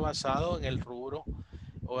 siempre basado en el rubro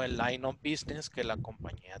o el line of business que la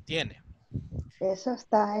compañía tiene. Eso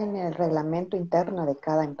está en el reglamento interno de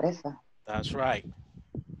cada empresa. That's right.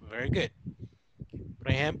 Very good.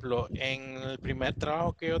 Por ejemplo, en el primer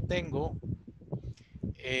trabajo que yo tengo,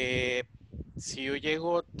 si yo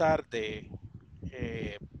llego tarde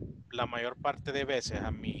la mayor parte de veces a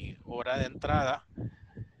mi hora de entrada,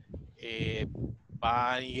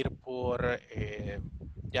 va a ir por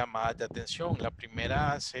llamadas de atención. La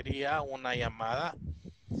primera sería una llamada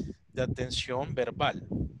de atención verbal.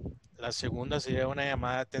 La segunda sería una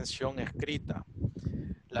llamada de atención escrita.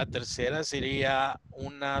 La tercera sería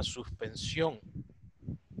una suspensión,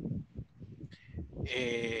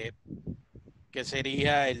 que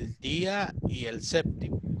sería el día y el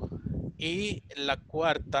séptimo. Y la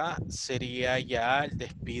cuarta sería ya el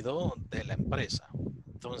despido de la empresa.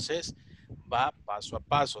 Entonces, va paso a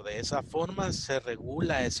paso. De esa forma se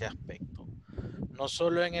regula ese aspecto. No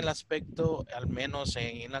solo en el aspecto, al menos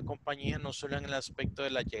en la compañía, no solo en el aspecto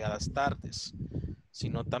de las llegadas tardes,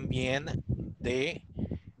 sino también de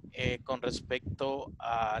con respecto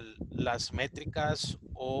a las métricas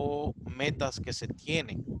o metas que se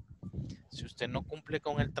tienen. Si usted no cumple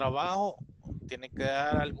con el trabajo, tiene que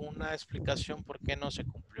dar alguna explicación por qué no se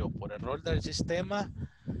cumplió, por error del sistema,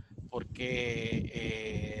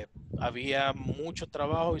 porque había mucho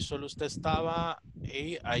trabajo y solo usted estaba,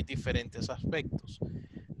 y hay diferentes aspectos.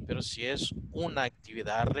 Pero si es una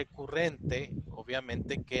actividad recurrente,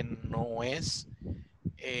 obviamente que no es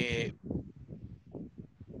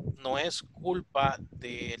culpa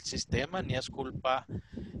del sistema ni es culpa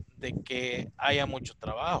de que haya mucho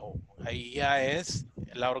trabajo. Ahí ya es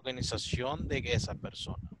la organización de esa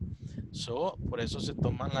persona. Por eso se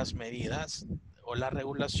toman las medidas o las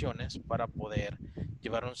regulaciones para poder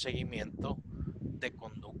llevar un seguimiento de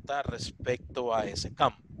conducta respecto a ese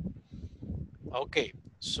campo. Okay,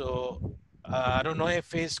 so I don't know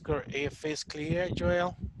if it's clear,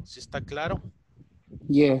 Joel. Si está claro?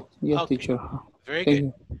 Yes, yes, Okay, teacher. very Thank good.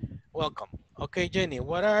 you. Welcome. Okay, Jenny,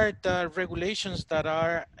 what are the regulations that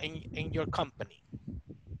are in your company?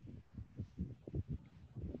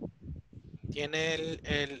 Tiene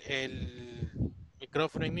el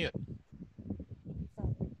micrófono en mute.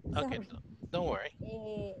 Okay, Sorry. don't worry.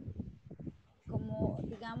 Como,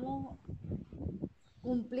 digamos,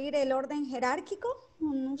 cumplir el orden jerárquico,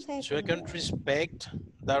 no sé So you can cómo. respect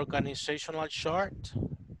the organizational chart.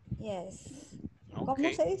 Yes. ¿Cómo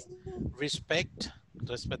Okay. se dice? Respetar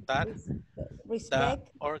the Respect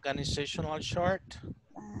organizational chart.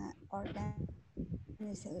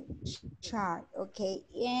 organization chart. Okay.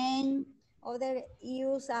 And other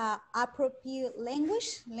use appropriate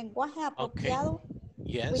language, lenguaje apropiado. Okay.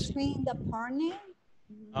 Yes. Between the partner.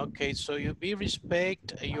 Okay, so you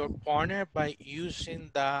respect your partner by using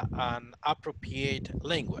an appropriate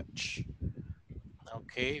language.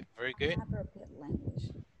 Okay, very good. Appropriate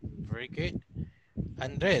language. Very good.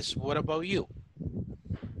 Andres, what about you?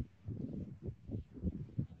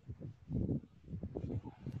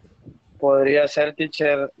 Podría ser,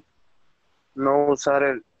 teacher, no usar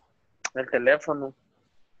el teléfono.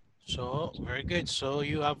 So, very good. So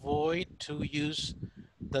you avoid to use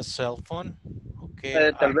the cell phone.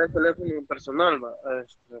 Okay. Tal vez teléfono personal,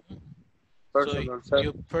 personal So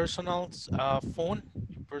your personal phone,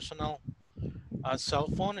 your personal cell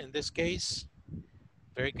phone in this case.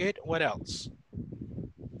 Very good. What else?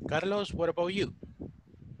 Carlos, what about you?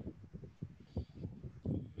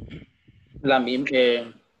 La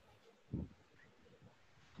misma,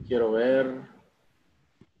 quiero ver.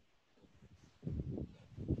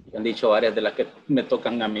 Han dicho varias de las que me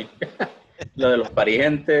tocan a mí. Lo de los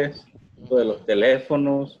parientes, lo de los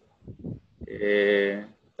teléfonos,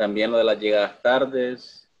 también lo de las llegadas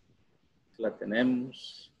tardes, la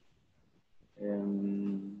tenemos.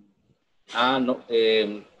 No,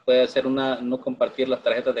 puede ser no compartir las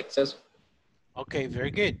tarjetas de acceso. Okay,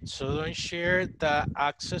 very good. So don't share the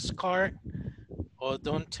access card o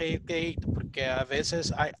don't tailgate, porque a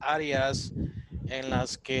veces hay áreas en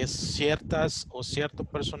las que ciertas o cierto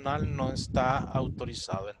personal no está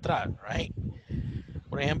autorizado a entrar, right?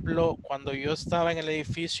 Por ejemplo, cuando yo estaba en el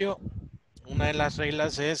edificio, una de las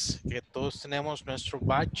reglas es que todos tenemos nuestro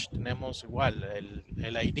badge, tenemos igual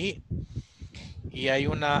el ID y hay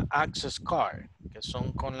una access card, que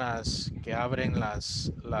son con las que abren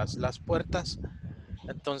las puertas.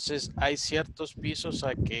 Entonces hay ciertos pisos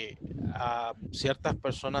a que ciertas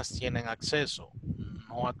personas tienen acceso,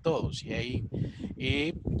 no a todos. Y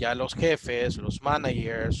ya los jefes, los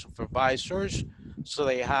managers, supervisors, so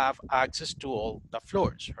they have access to all the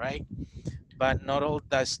floors, right? But not all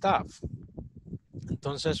the staff.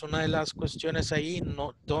 Entonces una de las cuestiones ahí,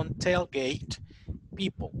 no, don't tailgate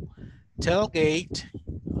people. Tailgate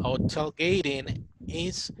o tailgating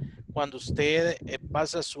es cuando usted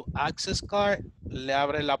pasa su access card, le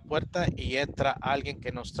abre la puerta y entra alguien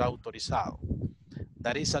que no está autorizado.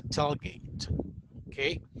 That is a tailgate.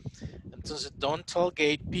 Okay. Entonces, don't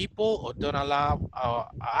tailgate people or don't allow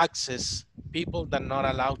access people that are not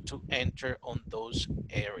allowed to enter on those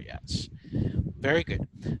areas. Very good.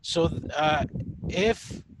 So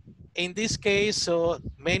if in this case, so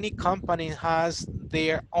many companies has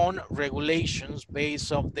their own regulations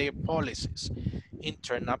based on their policies,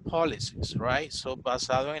 internal policies, right? So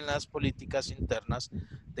basado en las políticas internas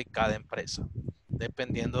de cada empresa.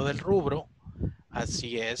 Dependiendo del rubro,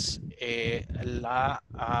 así es la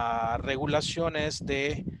regulaciones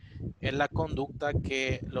de la conducta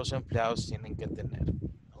que los empleados tienen que tener.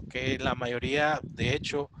 Okay, la mayoría, de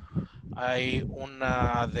hecho, hay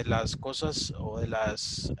una de las cosas o de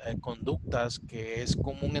las conductas que es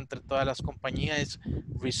común entre todas las compañías es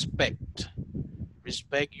respect.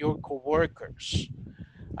 Respect your coworkers.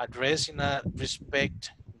 Address in a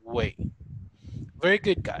respect way. Very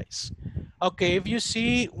good, guys. Okay, if you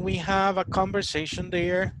see, we have a conversation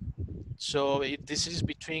there. So this is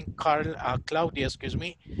between Claudia, excuse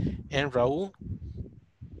me, and Raul.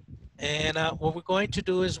 And what we're going to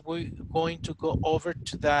do is we're going to go over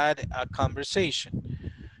to that conversation.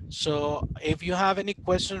 So if you have any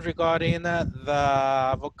questions regarding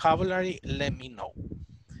the vocabulary, let me know.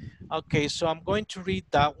 Okay, so I'm going to read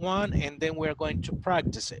that one and then we're going to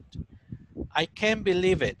practice it. I can't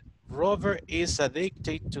believe it. Robert is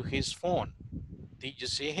addicted to his phone. Did you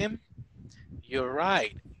see him? You're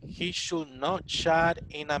right. He should not chat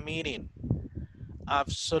in a meeting.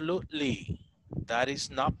 Absolutely. That is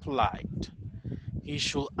not polite. He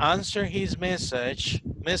should answer his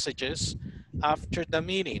messages after the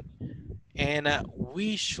meeting. And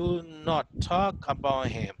we should not talk about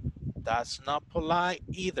him. That's not polite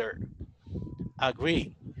either.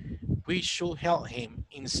 Agree. We should help him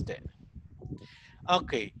instead.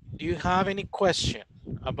 Okay, do you have any question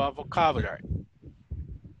about vocabulary?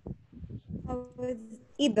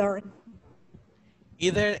 Either.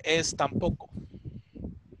 Either es tampoco.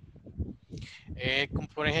 Como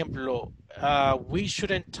por ejemplo, we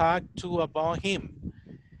shouldn't talk to about him.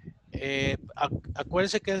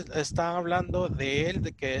 Acuérdense que están hablando de él,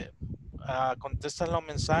 de que contestan los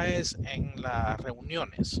mensajes en las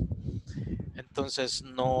reuniones. Entonces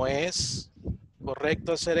no es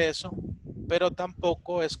correcto hacer eso, pero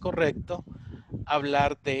tampoco es correcto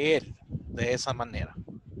hablar de él de esa manera.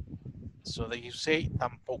 So that you say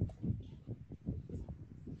tampoco.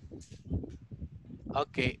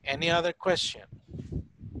 Okay, any other question?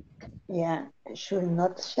 Yeah, should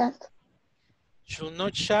not chat. Should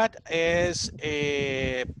not chat es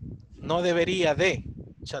no debería de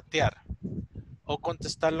chatear o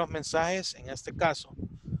contestar los mensajes, en este caso,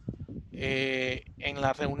 en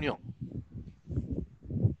la reunión.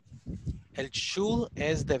 El should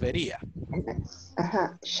es debería.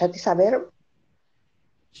 Ajá, chat es verbo.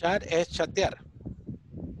 Chat es chatear.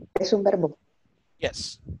 Es un verbo.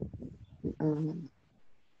 Yes.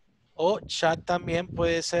 O chat también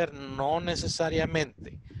puede ser no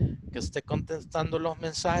necesariamente que esté contestando los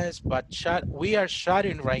mensajes, but chat, we are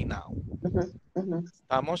chatting right now.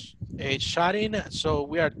 Estamos chatting, so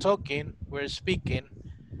we are talking, we're speaking.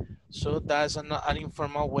 So that's an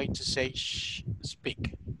informal way to say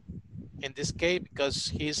speak. In this case, because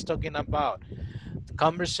he's talking about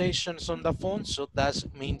conversations on the phone, so that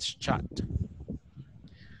means chat.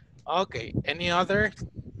 Okay, any other?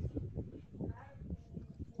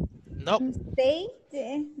 No.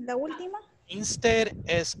 Instead, la última. Instead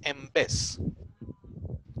es en vez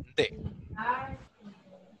de.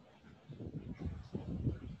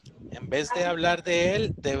 En vez de hablar de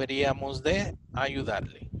él, deberíamos de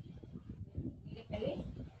ayudarle.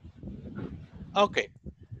 Okay,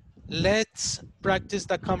 let's practice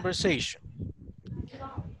the conversation.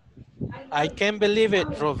 I can't believe it,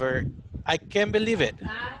 Robert. I can't believe it.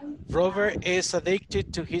 Robert is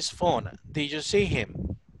addicted to his phone. Did you see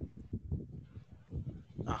him?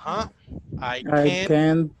 I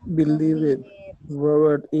can't believe it.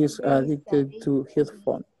 Robert is addicted to his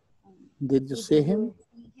phone. Did you see him?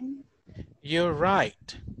 You're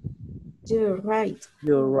right. You're right.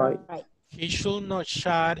 You're right. He should not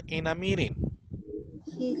chat in a meeting.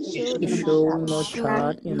 He should not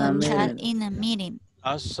chat in a meeting.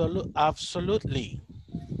 Absolutely. Absolutely.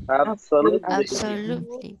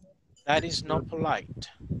 Absolutely. That is not polite.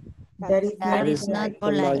 That is not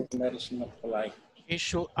polite. That is not polite. He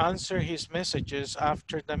should answer his messages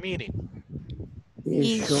after the meeting.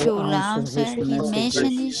 He should answer his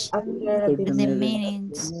messages after the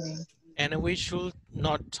meetings. And we should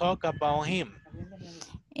not talk about him.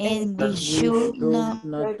 And we should not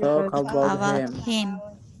talk about him.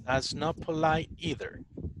 That's not polite either.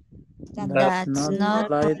 That's not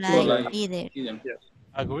polite either.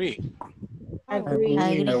 Agree. Agree.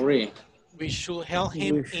 Agree. We should help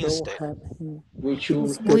him We should instead. help him We should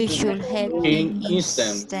We instead. should help in him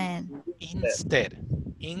instant. instead.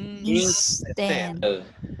 Instead.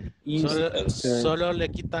 Solo, Instead. solo le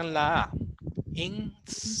quitan la A.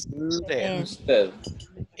 Instead. Instead.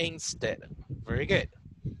 Instead. Very good.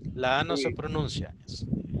 La A no se pronuncia. It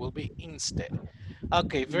will be instead.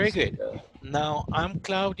 Okay, very good. Now I'm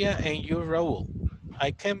Claudia and you're Raul.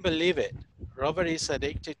 I can't believe it. Robert is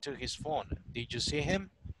addicted to his phone. Did you see him?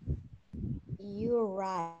 You're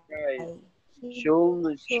right. Right. He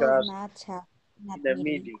Should should chat not chat in a in a meeting.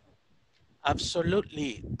 meeting.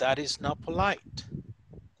 Absolutely. That is not polite.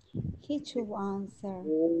 He should answer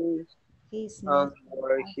Should his answer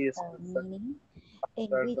message his after meeting, and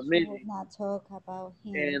after we the should meeting. not talk about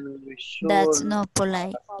him. And we That's should not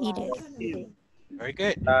polite either. about him. Very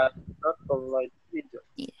good. That's not polite either.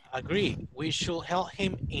 Agree. We should help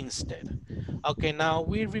him instead. Okay, now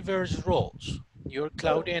we reverse roles. You're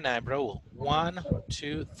Claudia and I'm Raul. 1,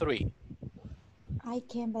 2, 3. I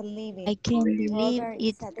can't believe I it. can't believe Robert it.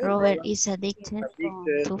 is Robert addicted is addicted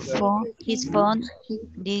to his Addicted to his phone. phone.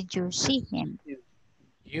 Did you see him?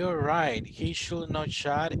 You're right. He should not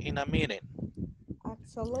chat in a meeting.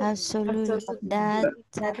 Absolutely.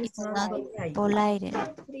 That is not polite.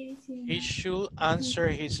 He should answer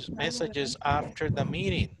his messages after the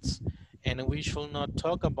meetings. And we should not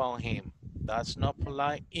talk about him. That's not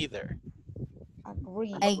polite either.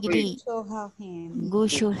 Agree. I agree. So help him We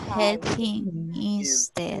should help him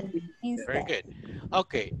instead. Very instead. good.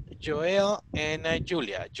 Okay, Joel and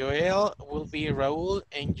Julia. Joel will be Raul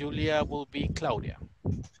and Julia will be Claudia.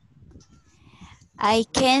 I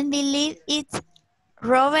can't believe it.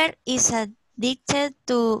 Robert is addicted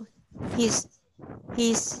to his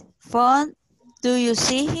phone. Do you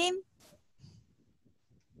see him?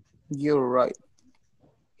 You're right.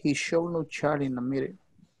 He should not chat in a meeting.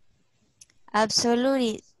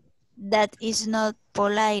 Absolutely. That is not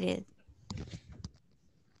polite.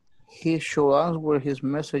 He should answer his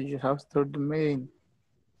messages after the meeting.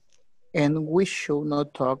 And we should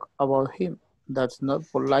not talk about him. That's not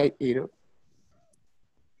polite either.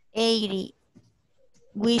 80.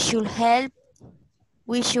 We should help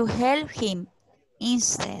him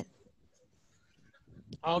instead.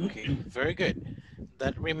 Okay, very good.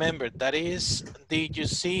 Remember, that is, did you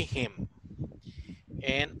see him?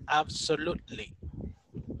 And absolutely.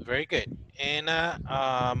 Very good. And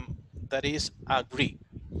that is agree.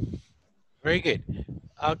 Very good.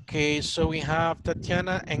 Okay, so we have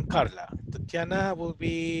Tatiana and Carla. Tatiana will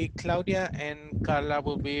be Claudia and Carla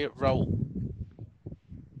will be Raul.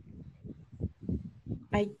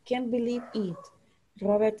 I can't believe it.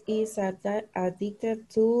 Robert is addicted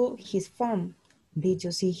to his phone. Did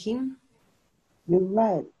you see him? You're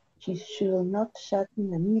right. He should not chat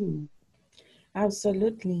in a meeting.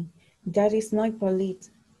 Absolutely. That is not polite.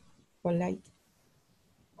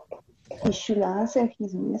 He should answer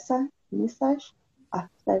his message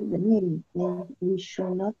after the meeting, and we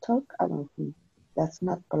should not talk about him. That's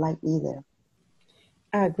not polite either.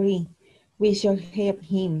 Agree. We should help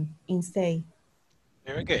him instead.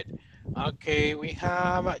 Very good. Okay, we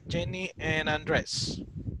have Jenny and Andres.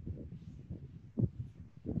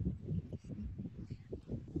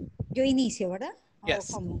 Yo inicio, ¿verdad?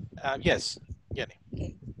 Yes. Yes, Jenny.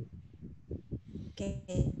 Okay.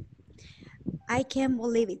 Okay. I can't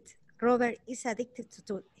believe it. Robert is addicted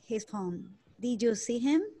to his phone. Did you see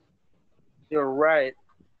him? You're right.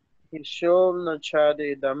 He should not chat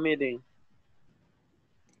in the meeting.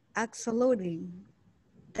 Absolutely.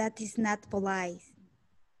 That is not polite.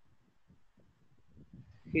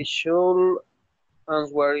 He should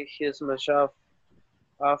answer his message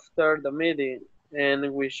after the meeting,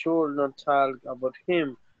 and we should not talk about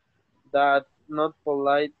him. That's not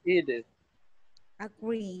polite either.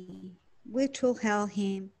 Agree. We should help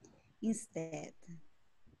him instead.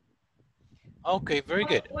 Okay, very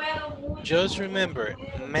good. Just remember,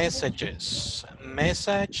 messages.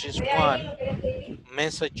 Message is one,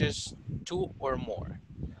 messages two or more.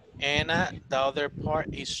 And the other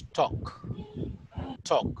part is talk.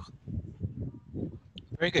 Talk.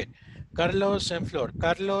 Very good. Carlos and Flor.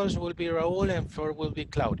 Carlos will be Raul and Flor will be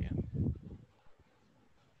Claudia.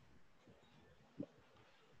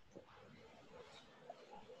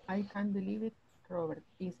 I can't believe it. Robert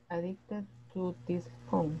is addicted to this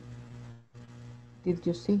phone. Did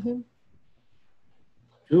you see him?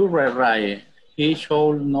 You're right. He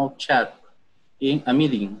should not chat in a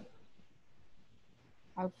meeting.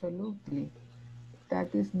 Absolutely.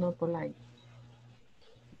 That is not polite.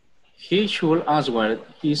 He should answer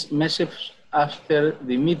his message after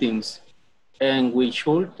the meetings, and we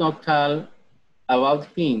should not talk about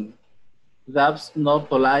him. That's not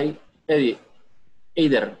polite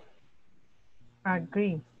Either.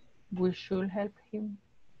 Agree. We should help him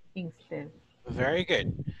instead. Very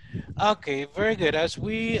good. Okay, very good. As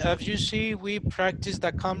you see, we practiced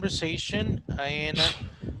the conversation and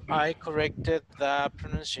I corrected the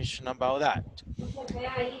pronunciation about that.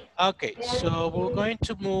 Okay, so we're going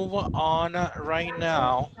to move on right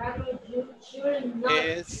now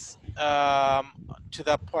is to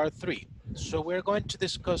the part 3. So we're going to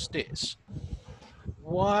discuss this.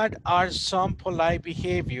 What are some polite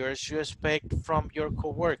behaviors you expect from your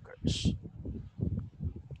coworkers?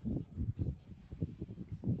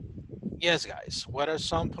 Yes, guys. What are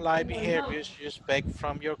some polite behaviors you expect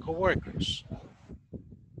from your coworkers?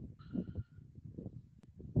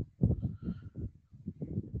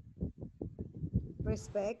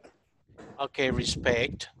 Respect. Okay,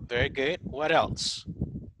 respect. Very good. What else?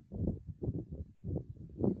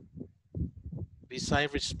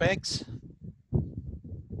 Besides respects?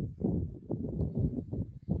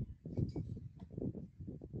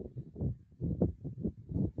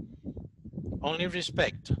 Only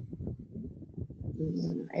respect.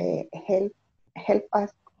 Help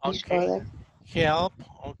us each Okay. other. Help.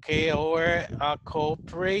 Okay, or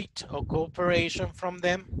cooperate or cooperation from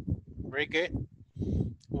them. Very good.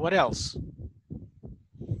 What else?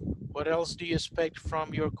 What else do you expect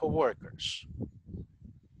from your coworkers?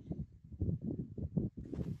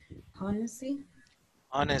 Honesty.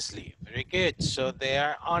 Honestly, very good. So they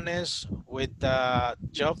are honest with the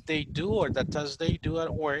job they do or the task they do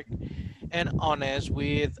at work and honest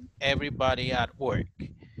with everybody at work.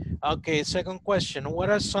 Okay, second question. What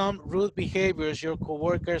are some rude behaviors your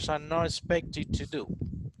coworkers are not expected to do?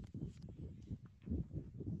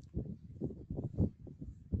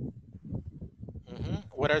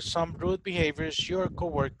 What are some rude behaviors your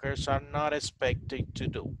coworkers are not expected to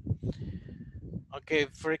do? Okay,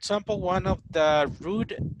 for example, one of the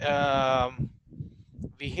rude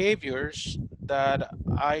behaviors that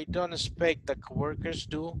I don't expect the coworkers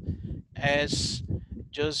do is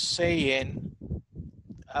just saying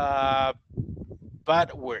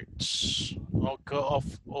bad words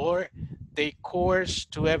or they coerce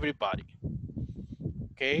to everybody.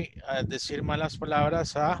 Okay, decir malas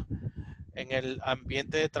palabras en el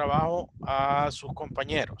ambiente de trabajo a sus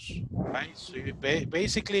compañeros. Right, so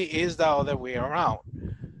basically is the other way around.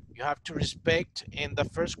 You have to respect in the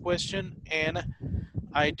first question, and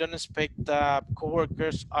I don't expect the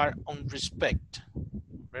coworkers are on respect.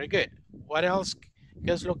 Very good. What else?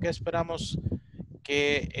 ¿Qué es lo que esperamos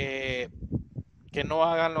que no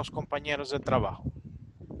hagan los compañeros de trabajo?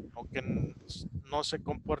 O que no se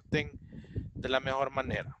comporten de la mejor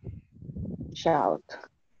manera. Shout.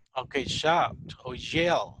 Okay, shout or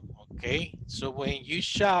yell. Okay, so when you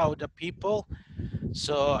shout at people,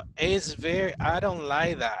 so it's very, I don't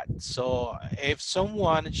like that. So if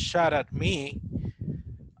someone shout at me,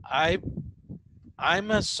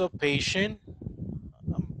 I'm so patient.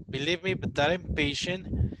 Believe me, but that I'm patient.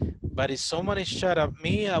 But if someone is shout at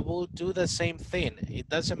me, I will do the same thing. It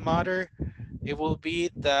doesn't matter. It will be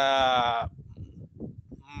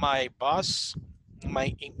my boss,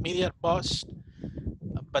 my immediate boss,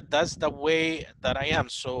 but that's the way that I am.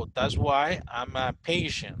 So that's why I'm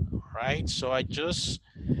patient, right? So I just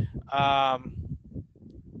um,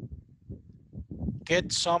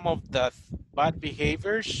 get some of the bad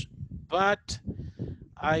behaviors, but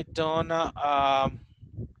I don't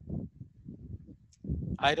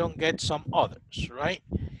I don't get some others, right?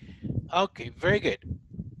 Okay, very good.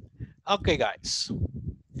 Okay, guys.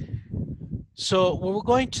 So what we're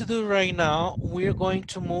going to do right now, we're going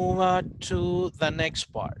to move to the next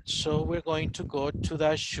part. So we're going to go to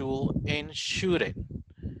the shoot and shooting.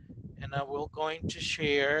 And I will going to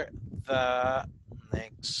share the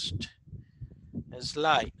next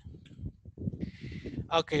slide.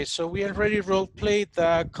 Okay, so we already role played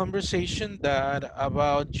the conversation that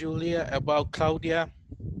about Claudia,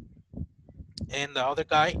 and the other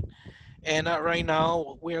guy. And right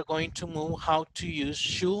now we are going to move how to use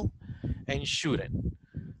should and shouldn't.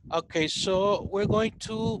 Okay, so we're going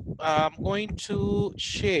to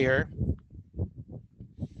share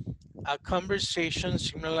a conversation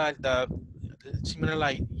similar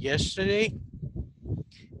like yesterday,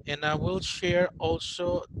 and I will share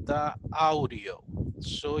also the audio,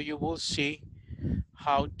 so you will see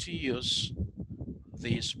how to use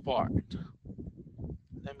this part.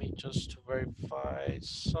 Let me just verify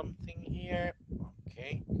something here.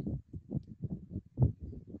 Okay.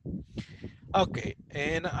 Okay,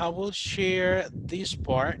 and I will share this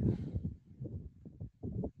part.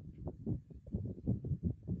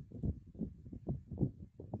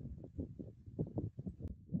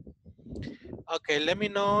 Okay, let me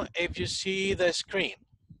know if you see the screen.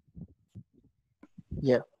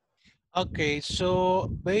 Yeah. Okay, so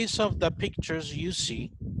based off the pictures you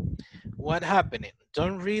see, what happening?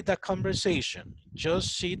 Don't read the conversation,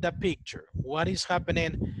 just see the picture. What is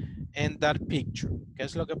happening in that picture? ¿Qué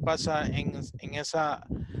es lo que pasa en esa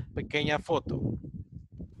pequeña foto?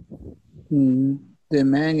 The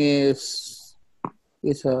man is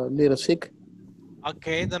a little sick.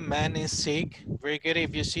 Okay, the man is sick. Very good.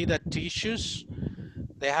 If you see the tissues,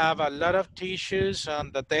 they have a lot of tissues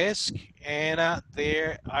on the desk, and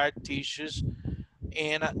there are tissues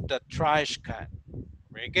in the trash can.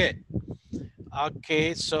 Very good.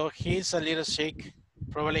 Okay, so he's a little sick.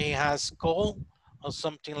 Probably he has cold or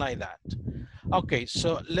something like that. Okay,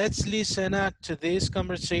 so let's listen to this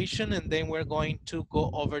conversation, and then we're going to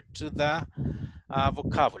go over to the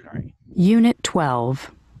vocabulary. Unit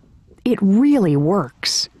 12. It really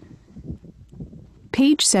works.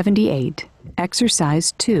 Page 78,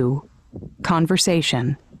 Exercise 2,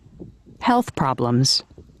 Conversation. Health problems.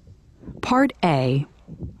 Part A,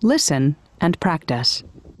 listen and practice.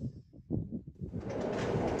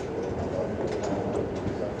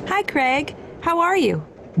 Hi, Craig. How are you?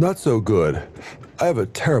 Not so good. I have a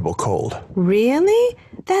terrible cold. Really?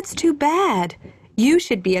 That's too bad. You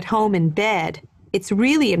should be at home in bed. It's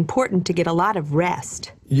really important to get a lot of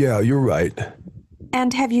rest. Yeah, you're right.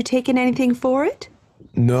 And have you taken anything for it?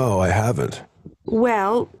 No, I haven't.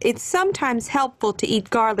 Well, it's sometimes helpful to eat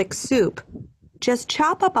garlic soup. Just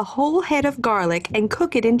chop up a whole head of garlic and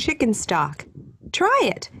cook it in chicken stock. Try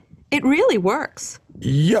it. It really works.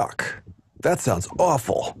 Yuck. That sounds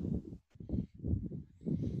awful.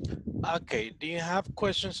 Okay, do you have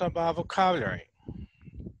questions about vocabulary?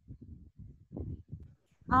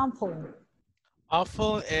 Awful.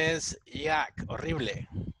 Awful is yuck, horrible.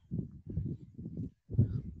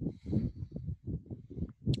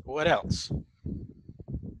 What else?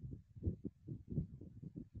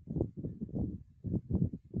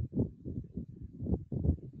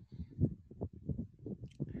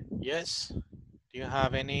 Yes? Do you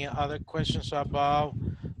have any other questions about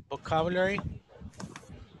vocabulary?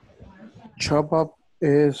 Chop up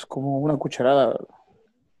es como una cucharada.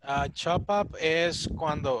 Chop up es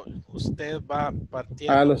cuando usted va partiendo.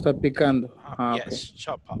 Ah, lo está picando. Yes, Okay.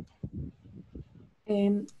 chop up.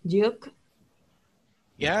 Yuck.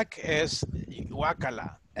 Yuck es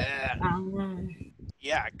guacala.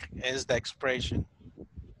 Yuck is the expression.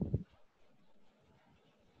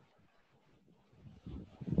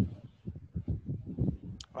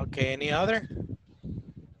 Okay, any other?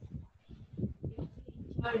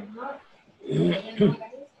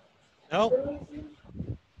 No?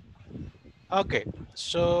 Okay,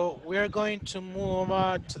 so we're going to move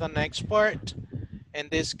to the next part. In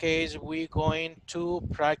this case, we're going to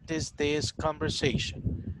practice this conversation.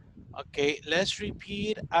 Okay, let's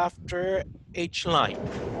repeat after each line.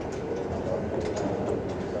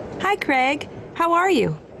 Hi, Craig. How are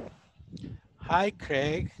you? Hi,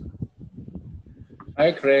 Craig.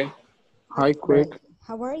 Hi, Craig. Hi, Craig.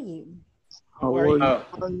 How are you? How are you? Oh,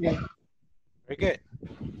 Very good.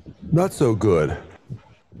 Not so good.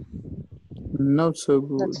 Not so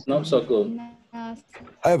good. not so good. I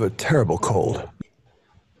have a terrible cold.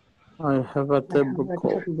 I have a terrible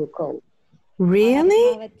cold.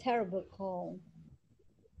 Really? I have a terrible cold.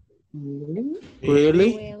 Really?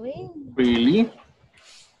 Really? Really?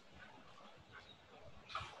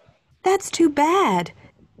 That's too bad.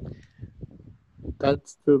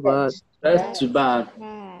 That's too bad. That's too bad.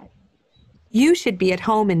 You should be at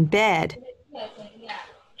home in bed.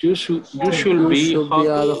 You should be at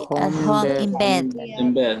home in bed.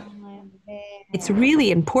 in bed. It's really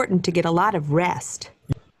important to get a lot of rest.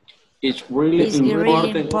 It's really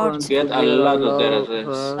important to get a lot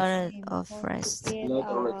of rest.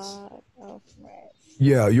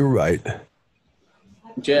 Yeah, you're right.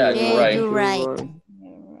 Yeah, you're right. You're right.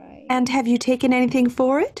 And have you taken anything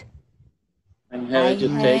for it? And have you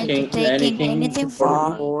taken anything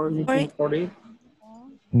for it?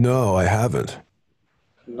 No, I haven't.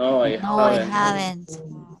 No, I haven't.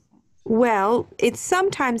 Well, it's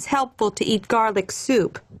sometimes helpful to eat garlic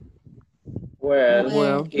soup.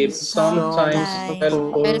 Well, it's sometimes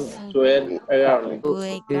helpful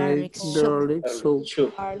to eat garlic soup.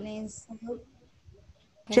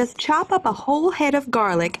 Just chop up a whole head of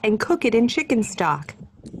garlic and cook it in chicken stock.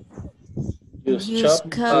 Just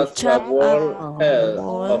chop a whole head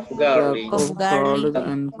of garlic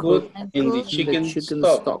and cook in the chicken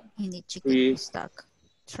stock.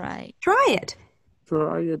 Try it.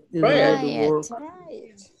 Try it.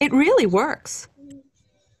 It really works.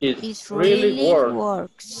 It really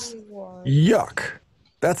works. Yuck.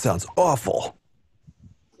 That sounds awful.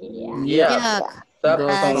 Yuck. That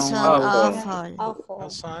sounds awful.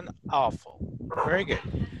 That sounds awful. Very good.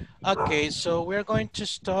 Okay, so we're going to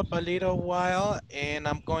stop a little while and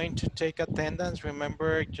I'm going to take attendance.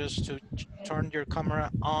 Remember just to turn your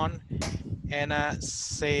camera on and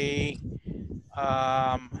say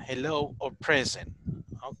hello or present.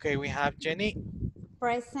 Okay, we have Jenny.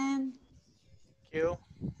 Present. Thank you.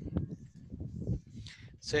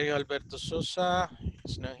 Sergio Alberto Sosa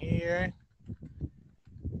is not here.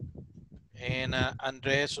 And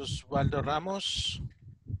Andres Osvaldo Ramos.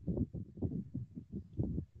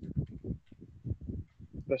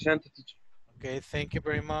 Presente, teacher. Okay, thank you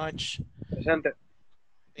very much. Presente.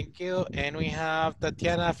 Thank you. And we have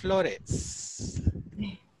Tatiana Flores.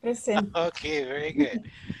 Present. Okay, very good.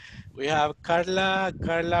 We have Carla.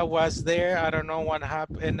 Carla was there. I don't know what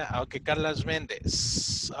happened. Okay, Carlos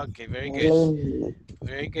Mendez. Okay, very good.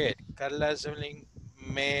 Very good. Carla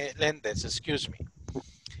Melendez, excuse me.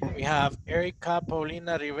 We have Erika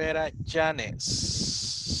Paulina Rivera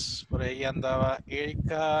Janes. Por ahí andaba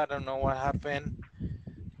Erika. I don't know what happened,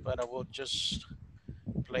 but I will just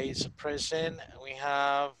place a present. We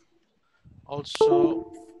have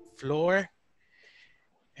also Flor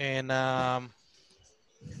and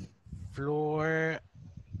Flor.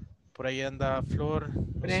 Por ahí anda Flor.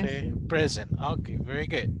 No sé. Present. Okay, very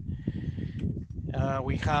good.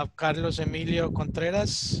 We have Carlos Emilio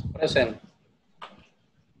Contreras. Present.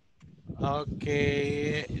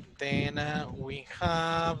 Okay, then we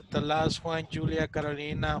have the last one, Julia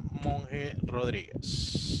Carolina Monge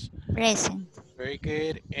Rodriguez. Present. Very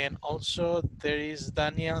good. And also there is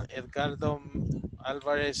Daniel Edgardo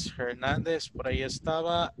Álvarez Hernández, por ahí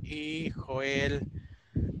estaba, y Joel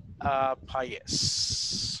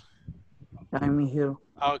Payes. I'm here.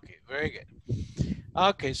 Okay, very good.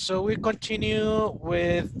 Okay, so we continue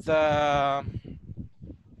with the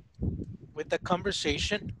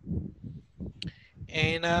conversation.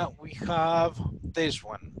 And we have this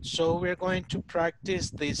one. So we're going to practice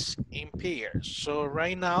this in pairs. So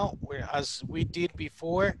right now, as we did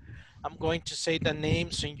before, I'm going to say the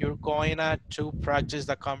names and you're going to practice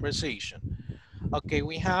the conversation. Okay,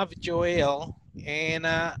 we have Joel and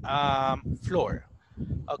Flor.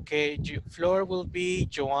 Okay, Flor will be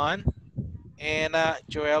Joanne and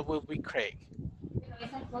Joel will be Craig.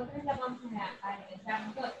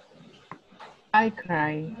 Hi,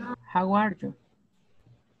 Craig. How are you?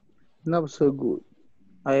 Not so good.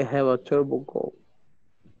 I have a terrible cold.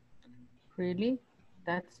 Really?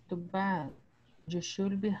 That's too bad. You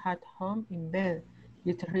should be at home in bed.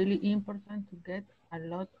 It's really important to get a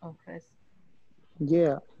lot of rest.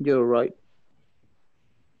 Yeah, you're right.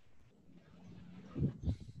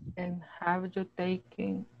 And have you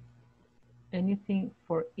taken anything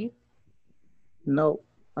for it? No,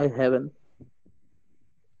 I haven't.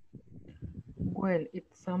 Well,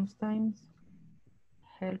 it's sometimes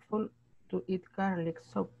helpful to eat garlic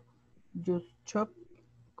soup. Just chop.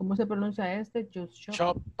 ¿Cómo se pronuncia este? Just chop.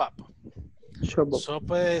 Chop up. Chop up. So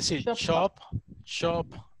puede decir chop,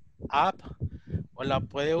 chop up, o la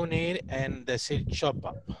puede unir en decir chop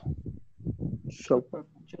up. Chop up.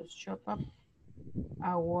 Just chop up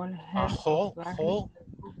a whole head. A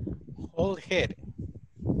whole head.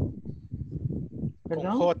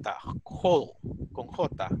 ¿Perdón? Con J, whole, con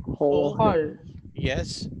J. Whole.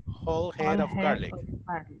 Yes, whole head of garlic.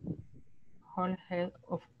 Whole head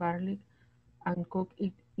of garlic and cook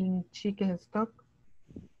it in chicken stock.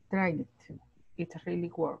 Try it. It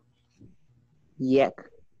really works. Yuck.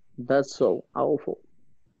 That's so awful.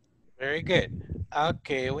 Very good.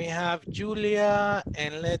 Okay, we have Julia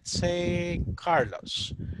and let's say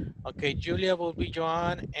Carlos. Okay, Julia will be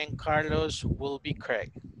Joan and Carlos will be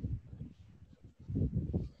Craig.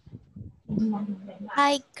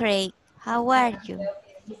 Hi, Craig. How are you?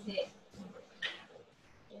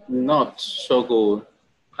 Not so good.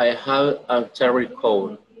 I have a terrible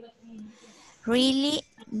cold. Really?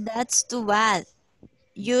 That's too bad.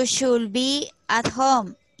 You should be at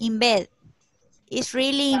home in bed. It's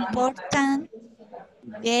really important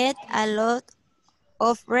to get a lot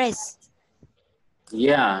of rest.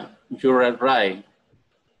 Yeah, you're right.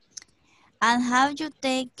 And have you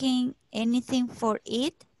taken anything for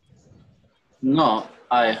it? No,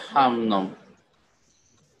 I have not.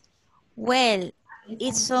 Well,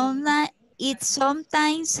 it's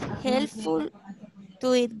sometimes helpful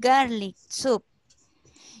to eat garlic soup.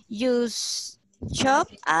 Use chop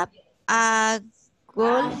up a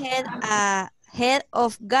whole head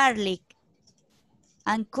of garlic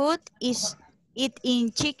and cook it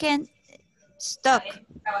in chicken stock.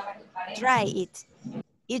 Try it.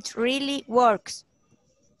 It really works.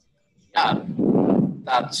 Yeah,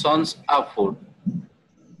 that sounds awful.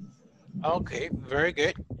 Okay, very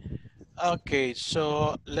good. Okay,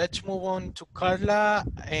 so let's move on to Carla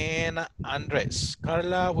and Andres.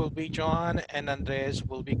 Carla will be John and Andres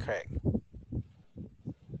will be Craig.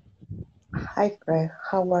 Hi, Craig.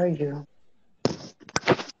 How are you?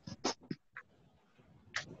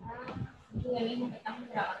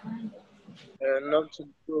 Not so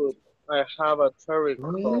good. I have a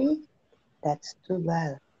terrible cold. Really? That's too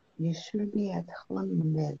bad. You should be at home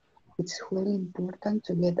in bed. It's really important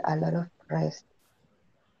to get a lot of rest.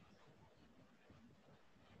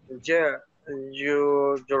 Yeah,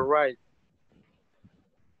 you're right.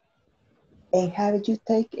 And have you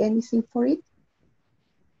take anything for it?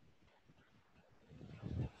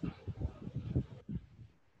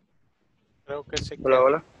 Creo que se Hola, quedó.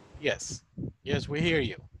 hola. Yes, yes, we hear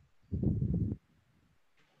you.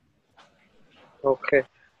 Okay.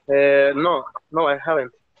 No, no, I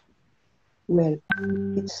haven't. Well,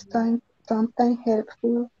 it's sometimes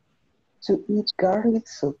helpful to eat garlic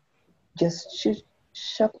soup. Just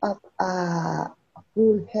chop up a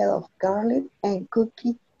full head of garlic and cook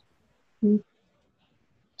it in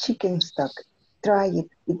chicken stock. Try it.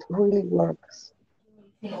 It really works.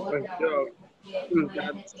 Yeah,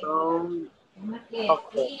 that sounds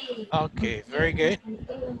awful. Okay, very good.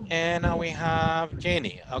 And now we have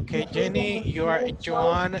Jenny. Okay, Jenny, you are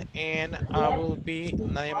Joan and I will be,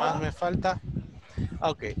 nadie más me falta.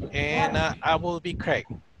 Okay, and I will be Craig.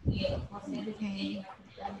 Okay.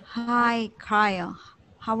 Hi, Kyle.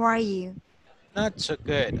 How are you? Not so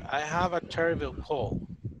good. I have a terrible cold.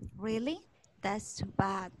 Really? That's too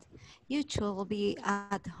bad. You should be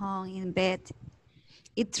at home in bed.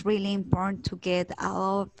 It's really important to get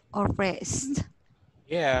out of rest.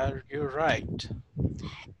 Yeah, you're right.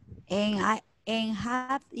 And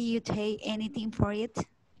have you take anything for it?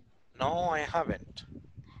 No, I haven't.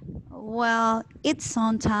 Well, it's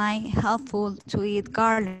sometimes helpful to eat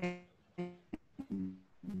garlic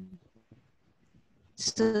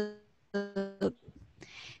soup.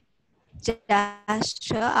 Just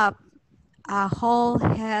chop up a whole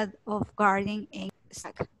head of garlic and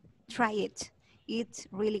stock. Try it. It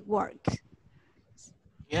really works.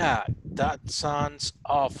 Yeah, that sounds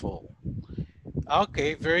awful.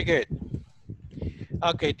 Okay, very good.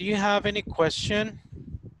 Okay, do you have any question?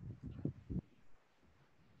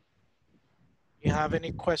 You have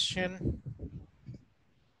any question?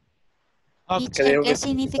 Que Okay. Teacher, dijo ¿qué que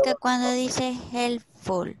significa cuando dice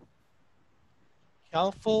helpful?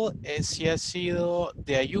 Helpful es si ha sido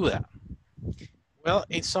de ayuda. Well,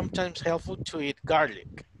 it's sometimes helpful to eat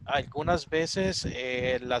garlic. Algunas veces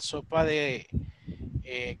la sopa de,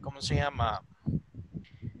 ¿cómo se llama?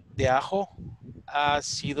 De ajo ha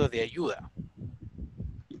sido de ayuda,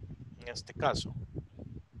 en este caso.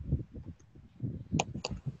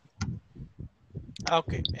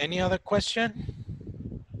 Okay, any other question?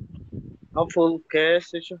 awful, ¿qué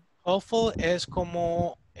es eso? Helpful es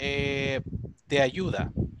como de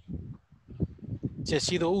ayuda, si ha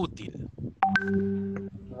sido útil.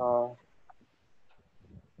 Ah,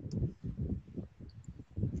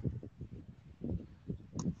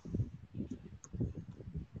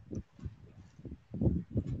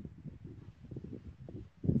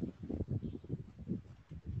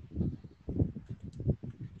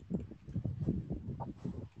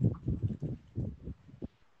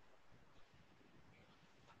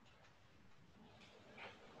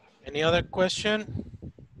 Any other question?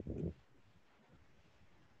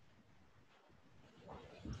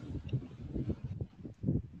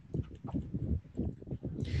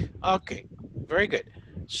 Okay, very good.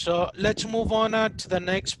 So let's move on to the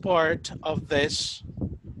next part of this.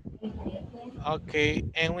 Okay,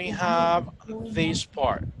 and we have this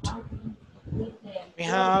part. We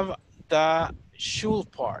have the should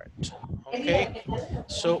part. Okay,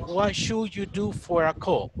 so what should you do for a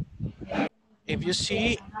call? If you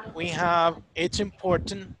see, we have it's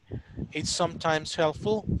important, it's sometimes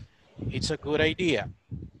helpful, it's a good idea.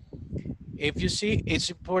 If you see, it's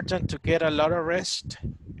important to get a lot of rest,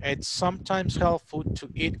 it's sometimes helpful to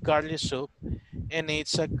eat garlic soup, and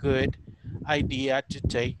it's a good idea to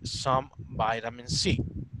take some vitamin C.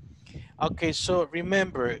 Okay, so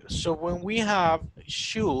remember, so when we have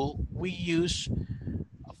should, we use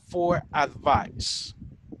for advice.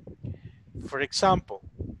 For example,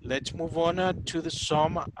 let's move on to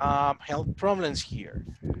some health problems here.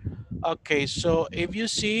 Okay, so if you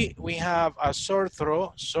see, we have a sore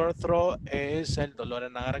throat. Sore throat es el dolor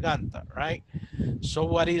en la garganta, right? So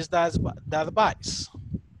what is that, the advice?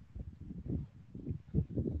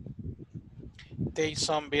 Take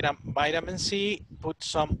some vitamin C, put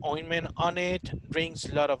some ointment on it, drinks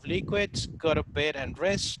a lot of liquids, go to bed and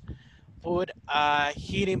rest, put a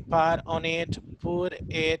heating pad on it, put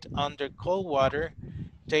it under cold water,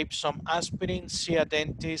 take some aspirin, see a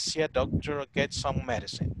dentist, see a doctor, or get some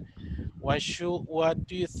medicine. What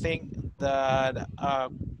do you think that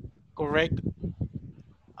correct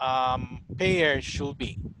pair should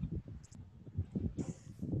be?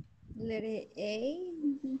 Letter A.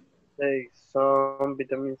 Take some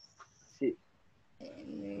vitamin C.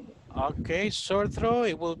 Okay, sore throat,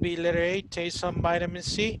 it will be letter A, take some vitamin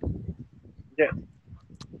C. Yes.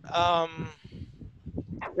 Um,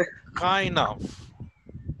 kind of,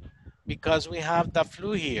 because we have the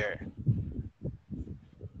flu here.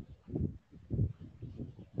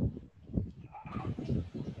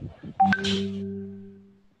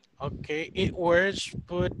 Okay, it works,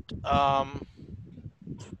 put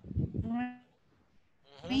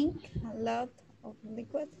Drink a lot of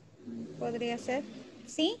liquid. Podría ser.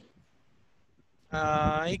 ¿Sí?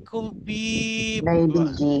 It could be Maybe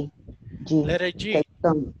G. G. letter G.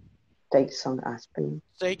 Take some aspirin.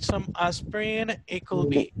 Take some aspirin, it could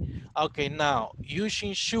Maybe. be. Okay, now,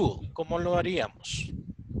 using should, ¿cómo lo haríamos?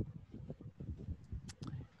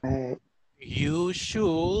 You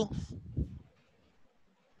should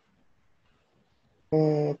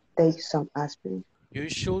take some aspirin. You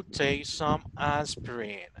should take some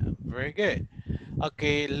aspirin. Very good.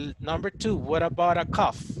 Okay, number 2, what about a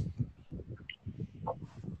cough?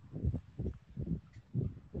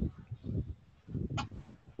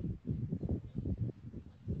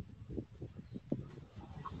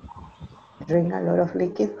 Drink a lot of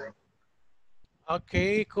liquid.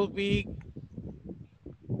 Okay, it could be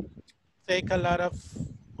take a lot of,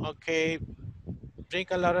 okay,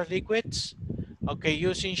 drink a lot of liquids. Okay,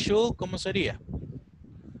 using should, ¿cómo sería?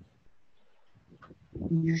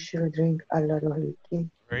 You should drink a lot of liquid.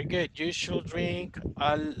 Very good. You should drink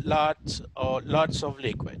a lot or lots of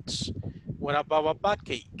liquids. What about a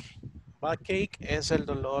backache? Backache es el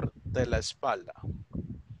dolor de la espalda.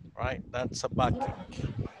 Right? That's a backache.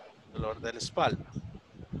 Dolor de la espalda.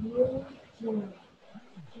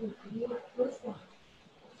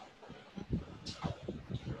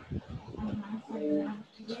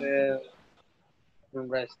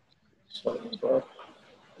 Rest.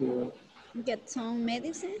 Get some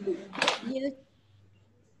medicine.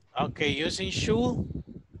 Okay, using should.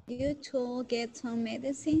 You should get some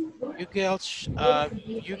medicine.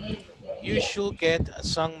 You should get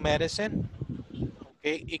some medicine.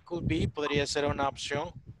 Okay, it could be, podría ser una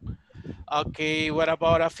opción. Okay, what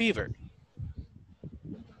about a fever?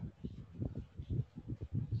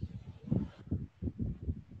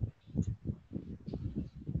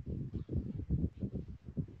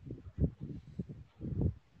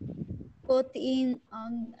 Put in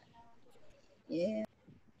on. Yeah.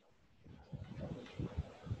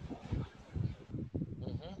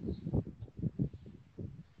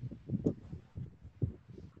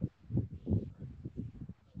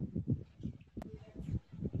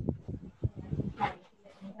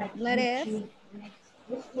 Letter F.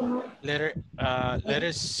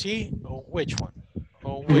 Letter C, or which one?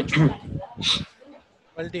 Or which one?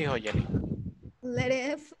 ¿Cuál dijo, Jenny?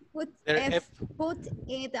 Letter F. Letter F. Put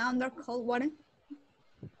it under cold water.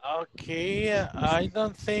 Okay, I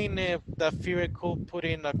don't think if the fever could put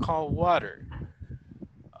in a cold water.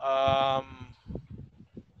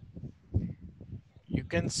 You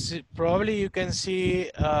can see, probably you can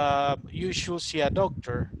see, you should see a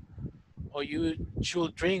doctor, or you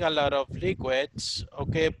should drink a lot of liquids.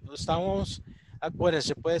 Okay, estamos,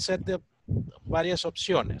 acuérdense, puede ser de varias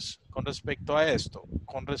opciones con respecto a esto,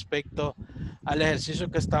 con respecto al ejercicio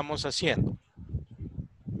que estamos haciendo.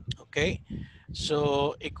 Okay,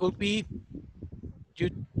 so it could be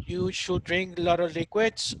you should drink a lot of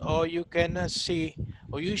liquids, or you can see,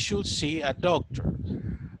 or you should see a doctor.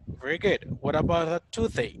 Very good. What about a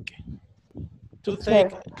toothache?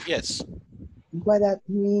 Toothache, yes. What that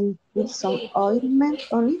mean? Put some ointment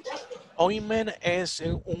on it? Ointment es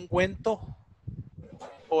un ungüento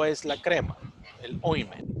o es la crema, el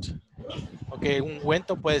ointment. Ok, un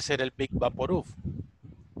ungüento puede ser el Big Vaporub,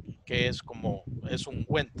 que es como, es un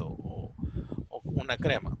ungüento o una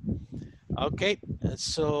crema. Ok,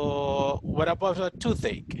 so what about a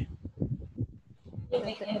toothache?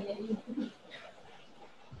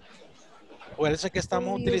 Acuérdense que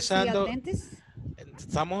estamos utilizando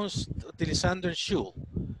el should.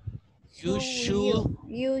 You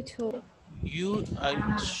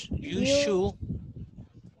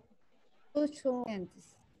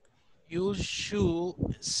should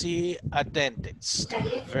see a dentist.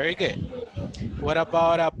 Very good. What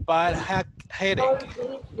about a bad headache?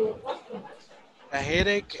 A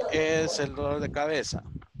headache es el dolor de cabeza.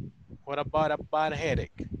 What about a bad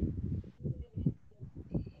headache?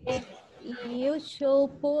 You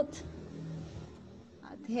should put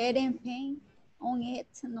a head in pain. On it,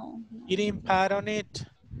 no. Heating pad on it.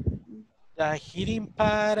 La heating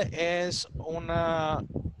pad es una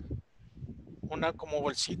como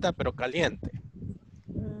bolsita pero caliente.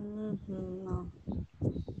 No.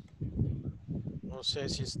 No sé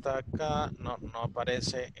si está acá, no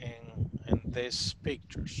aparece en these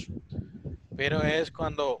pictures. Pero es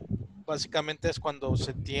cuando, básicamente es cuando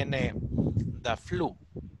se tiene the flu.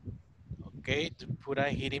 Okay, to put a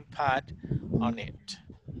heating pad on it.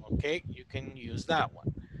 Okay, you can use that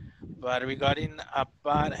one. But regarding a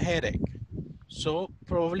bad headache, so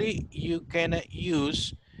probably you can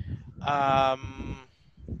use,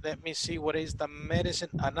 let me see, what is the medicine?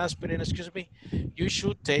 An aspirin, excuse me. You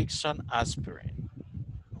should take some aspirin.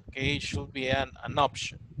 Okay, it should be an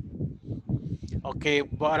option. Okay,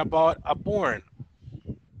 what about a burn?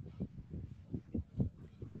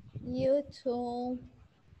 You should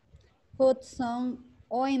put some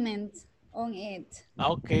ointment on it.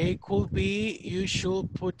 Okay, could be you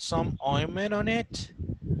should put some ointment on it.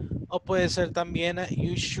 O puede ser también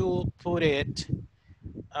you should put it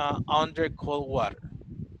under cold water.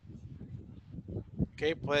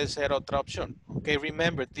 Okay, puede ser otra opción. Okay,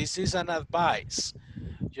 remember, this is an advice,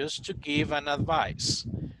 just to give an advice.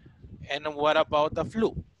 And what about the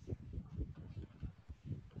flu?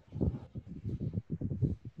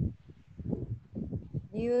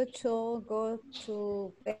 You should go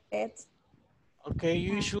to bed. Okay,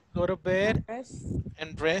 you should go to bed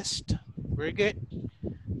and rest. Very good.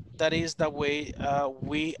 That is the way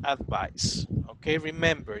we advise. Okay,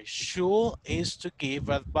 remember, should is to give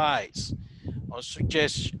advice or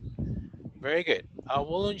suggestion. Very good. I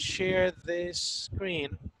will share this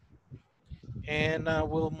screen and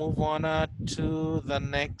we'll move on to the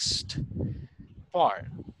next part.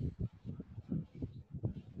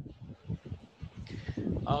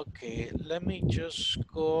 Okay, let me just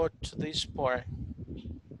go to this part.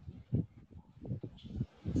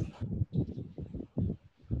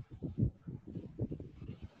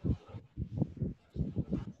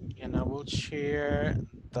 And I will share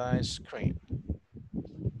the screen.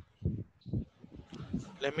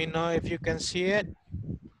 Let me know if you can see it.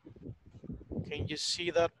 Can you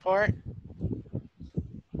see that part?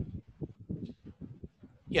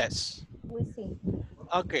 Yes. We see.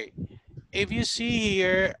 Okay. If you see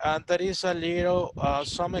here, there is a little,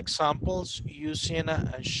 some examples using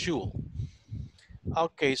a should.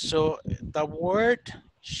 Okay, so the word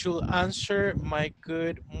should answer my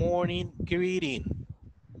good morning greeting.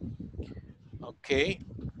 Okay.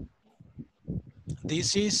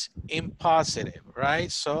 This is impositive, right?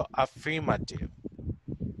 So affirmative.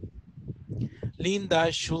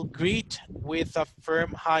 Linda should greet with a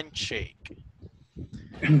firm handshake.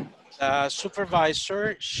 The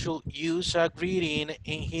supervisor should use a greeting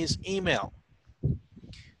in his email.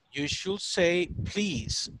 You should say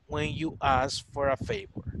please when you ask for a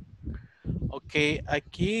favor. Ok,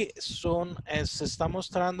 aquí se está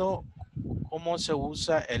mostrando cómo se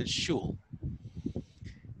usa el should.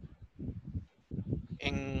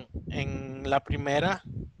 En la primera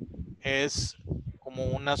es como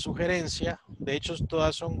una sugerencia, de hecho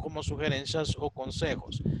todas son como sugerencias o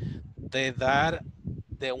consejos de dar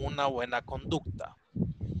de una buena conducta.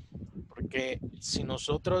 Porque si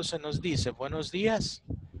nosotros se nos dice buenos días,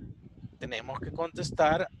 tenemos que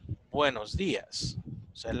contestar buenos días.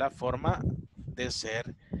 O sea, es la forma de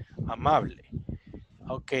ser amable.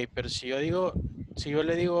 Ok, pero si yo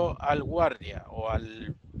le digo al guardia o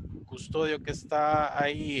al custodio que está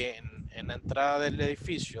ahí en la entrada del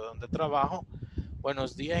edificio donde trabajo,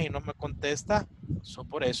 buenos días y no me contesta,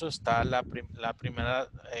 por eso está la primera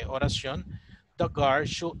oración. The guard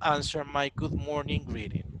should answer my good morning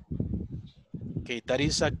greeting. Okay, that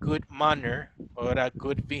is a good manner or a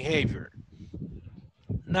good behavior.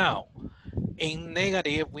 Now, in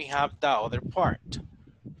negative, we have the other part.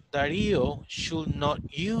 Dario should not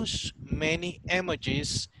use many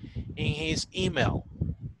emojis in his email.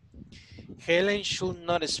 Helen should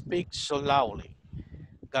not speak so loudly.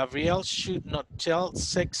 Gabriel should not tell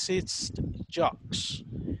sexist jokes.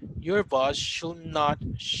 Your boss should not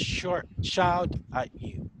shout at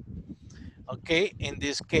you. Okay, in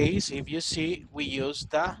this case, if you see, we use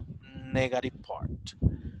the negative part.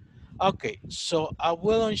 Okay, so I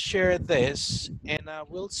will share this and I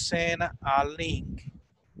will send a link.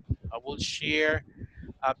 I will share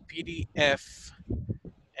a PDF.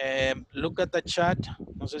 Look at the chat.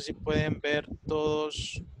 No sé si pueden ver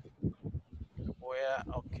todos. Voy a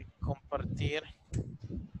compartir.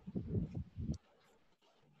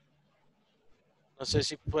 No sé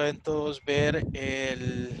si pueden todos ver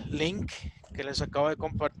el link que les acabo de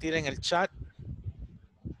compartir en el chat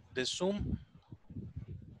de Zoom.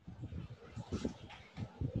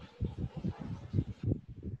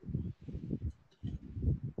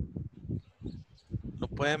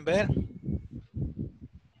 pueden ver?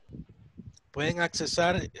 Pueden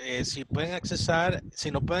accesar,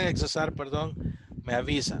 si no pueden accesar, perdón, me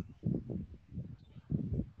avisan.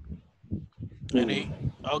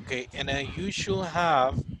 Okay, and you should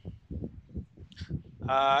have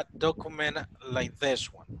a document like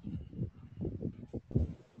this one.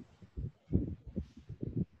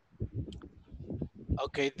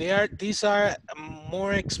 Okay, these are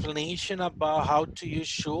more explanation about how to use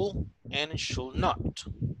should and should not,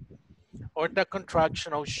 or the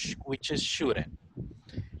contraction of which is shouldn't.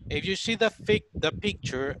 If you see the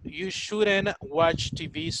picture, you shouldn't watch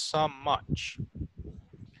TV so much.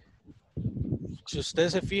 Si usted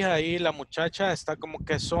se fija ahí, la muchacha está como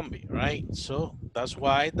que zombie, right? So that's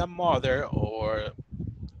why the mother or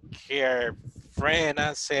her friend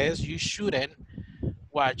says you shouldn't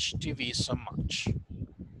watch TV so much.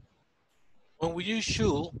 When we use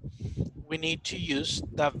should, we need to use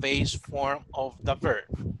the base form of the verb.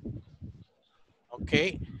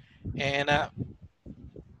 Okay, and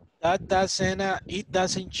that doesn't it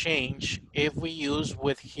doesn't change if we use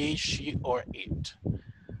with he, she, or it.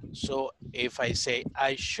 So if I say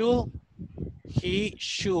I should, he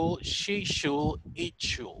should, she should, it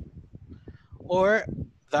should. Or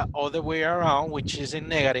the other way around, which is in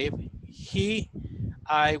negative, he,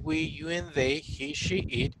 I, we, you, and they, he, she,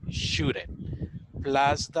 it, shouldn't,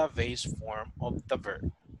 plus the base form of the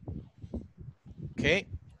verb. Okay,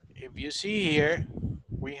 if you see here,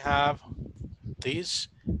 we have these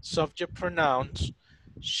subject pronouns.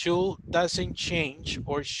 Should doesn't change,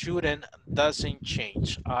 or shouldn't doesn't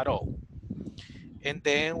change at all. And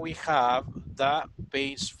then we have the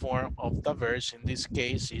base form of the verbs. In this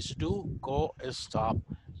case is do, go, stop,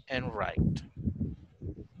 and write.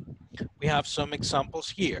 We have some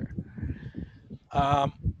examples here.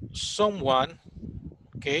 Someone,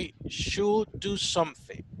 okay, should do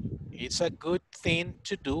something. It's a good thing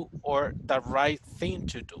to do or the right thing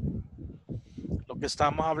to do. Lo que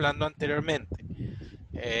estamos hablando anteriormente.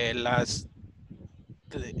 Es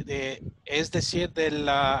decir, de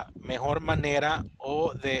la mejor manera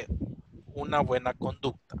o de una buena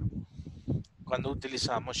conducta. Cuando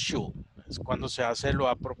utilizamos should, es cuando se hace lo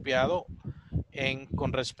apropiado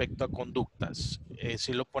con respecto a conductas.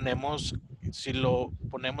 Si lo ponemos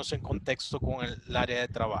en contexto con el área de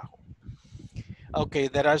trabajo. Okay,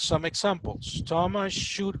 there are some examples. Thomas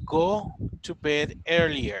should go to bed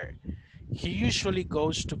earlier. He usually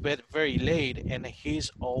goes to bed very late and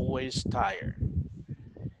he's always tired.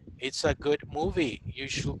 It's a good movie. You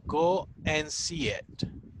should go and see it.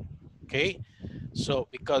 Okay, so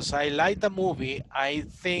because I like the movie, I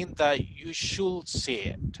think that you should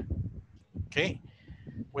see it. Okay,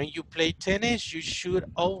 when you play tennis, you should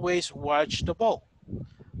always watch the ball.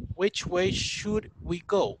 Which way should we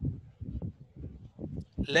go?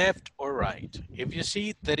 Left or right? If you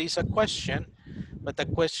see, there is a question, but the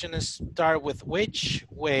question is start with which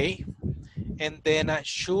way, and then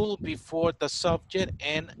should before the subject,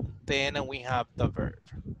 and then we have the verb.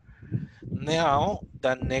 Now,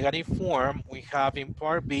 the negative form we have in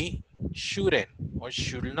part B, shouldn't or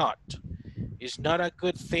should not. It's not a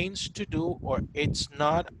good thing to do, or it's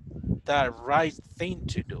not the right thing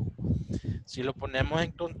to do. Si lo ponemos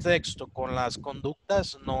en contexto con las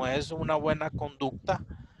conductas, no es una buena conducta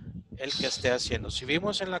el que esté haciendo. Si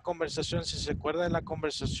vimos en la conversación, si se acuerda de la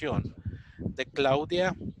conversación de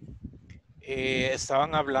Claudia,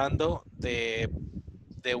 estaban hablando de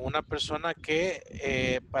una persona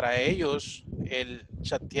que para ellos el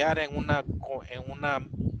chatear en una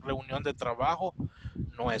reunión de trabajo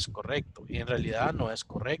no es correcto, y en realidad no es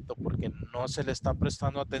correcto porque no se le está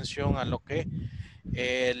prestando atención a lo que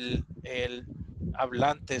el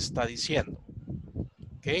hablante está diciendo.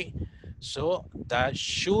 Okay, so that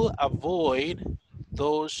should avoid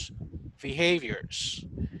those behaviors.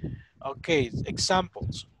 Okay,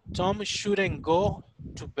 examples. Tom shouldn't go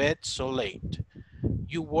to bed so late.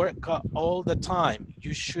 You work all the time.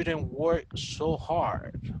 You shouldn't work so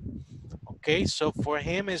hard. Okay, so for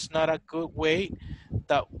him, it's not a good way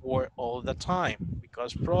that work all the time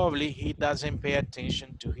because probably he doesn't pay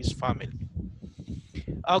attention to his family.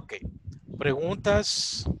 Okay,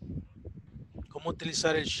 preguntas. ¿Cómo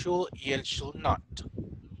utilizar el should y el should not?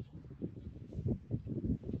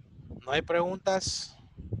 ¿No hay preguntas?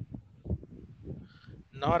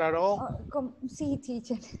 Not at all. Sí,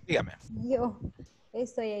 teacher. Dígame. Yo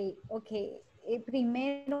estoy ahí. Ok,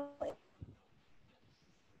 primero,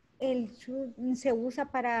 ¿el should se usa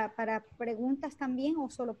para preguntas también o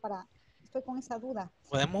solo para...? Estoy con esa duda.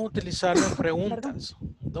 Podemos utilizarlo en preguntas.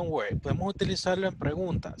 Don't worry. Podemos utilizarlo en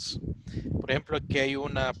preguntas. Por ejemplo, aquí hay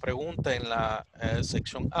una pregunta en la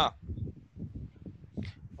sección A.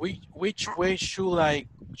 Which way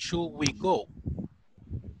should we go?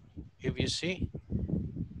 If you see,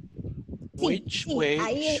 which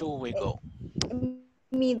way should we go?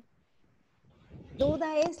 Mi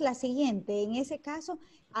duda es la siguiente. En ese caso,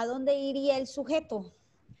 ¿a dónde iría el sujeto?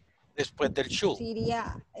 Después del should. Si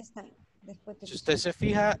iría después del Si usted se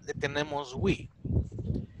fija, tenemos we.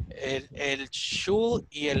 El should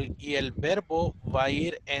y el verbo va a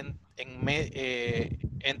ir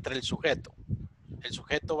entre el sujeto. El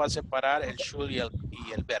sujeto va a separar el should y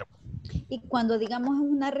el verbo. Y cuando digamos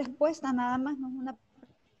una respuesta, nada más no es una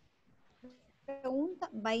pregunta,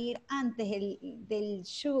 va a ir antes del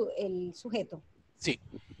should, el sujeto. Sí.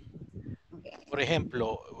 Okay. Por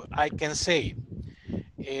ejemplo, I can say,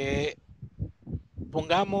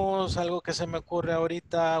 pongamos algo que se me ocurre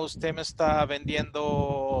ahorita, usted me está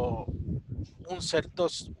vendiendo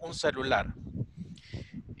un celular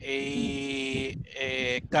y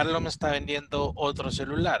Carlos me está vendiendo otro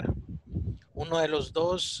celular. Uno de los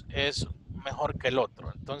dos es mejor que el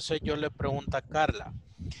otro. Entonces yo le pregunto a Carla,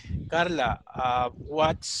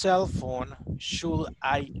 what cell phone should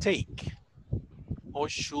I take? Or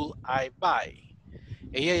should I buy?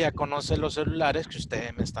 Ella ya conoce los celulares que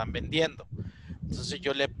ustedes me están vendiendo. Entonces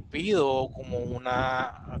yo le pido como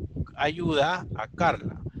una ayuda a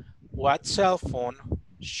Carla. What cell phone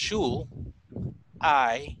should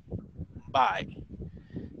I buy?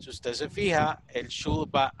 Si usted se fija, el should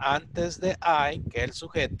va antes de I, que es el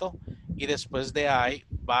sujeto, y después de I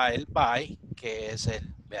va el buy, que es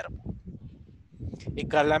el verbo. Y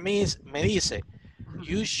Carla me dice,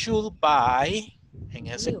 you should buy, en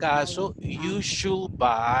ese caso, you should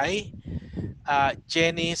buy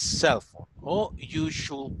Jenny's cell phone. O you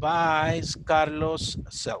should buy Carlos'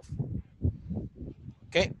 cell phone.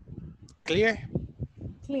 Okay, clear?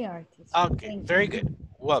 Clear. Okay, very good.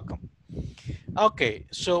 Welcome. Okay,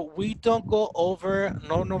 so we don't go over,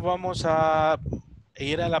 no nos vamos a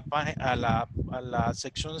ir a la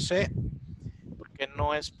sección C, porque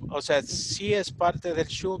no es, o sea, sí es parte del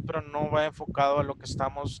should, pero no va enfocado a lo que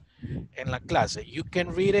estamos en la clase. You can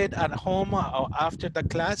read it at home or after the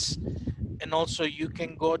class, and also you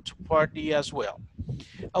can go to party as well.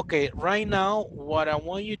 Okay, right now, what I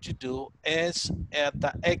want you to do is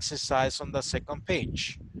the exercise on the second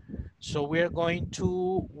page. So we're going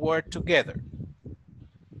to work together.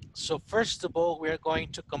 So first of all, we're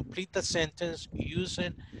going to complete the sentence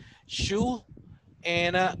using should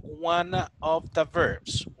and one of the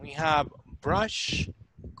verbs. We have brush,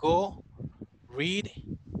 go, read,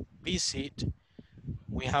 visit.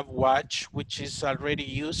 We have watch, which is already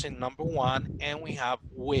used in number one, and we have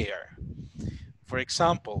wear. For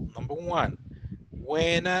example, number one,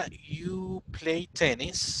 when you play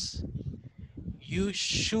tennis, you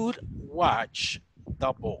should watch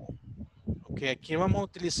the ball. Ok, aquí vamos a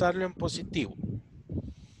utilizarlo en positivo.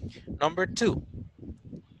 Number two,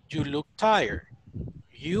 you look tired.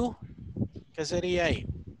 You, ¿qué sería ahí?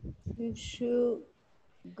 You should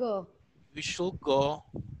go. You should go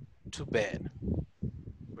to bed.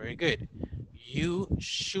 Very good. You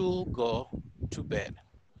should go to bed.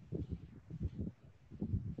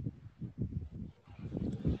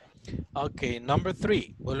 Okay, number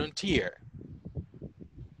three, volunteer.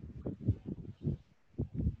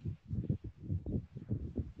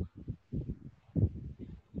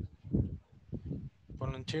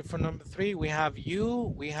 Volunteer for number three. We have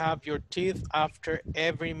you. We have your teeth after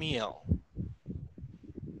every meal.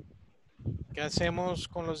 ¿Qué hacemos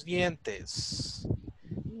con los dientes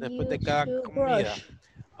después de cada comida? Brush.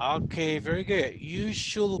 Okay, very good. You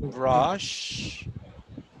should brush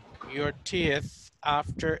your teeth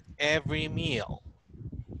after every meal.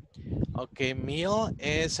 Okay, meal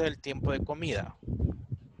es el tiempo de comida.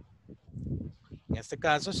 En este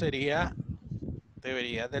caso sería,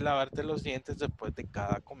 deberías de lavarte los dientes después de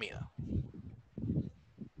cada comida.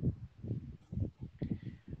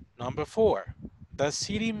 Number four, the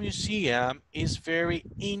city museum is very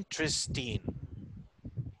interesting.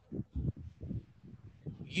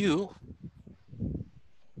 You.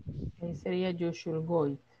 Ahí sería you should go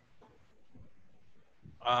it.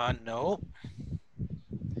 No,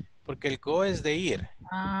 porque el go es de ir.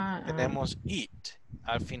 Tenemos it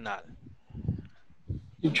al final.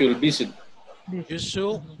 You should visit. You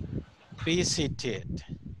should visit it.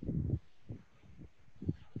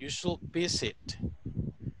 You should visit.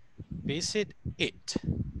 Visit it.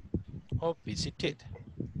 Or visit it.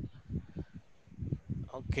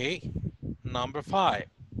 Okay. Number five.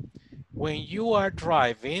 When you are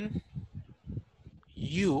driving,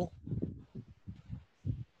 you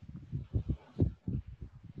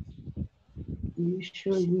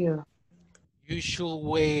should wear. You should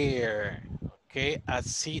wear, okay, a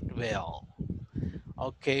seat belt.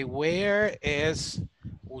 Ok, wear es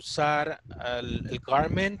usar el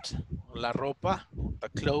garment, la ropa, the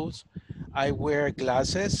clothes. I wear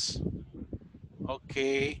glasses.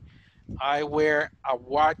 Okay, I wear a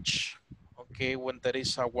watch. Okay, when there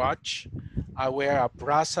is a watch. I wear a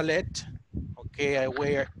bracelet. Okay, I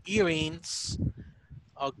wear earrings.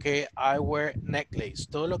 Okay, I wear necklace.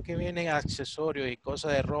 Todo lo que viene accesorios y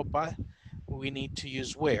cosas de ropa, we need to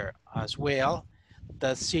use wear. As well,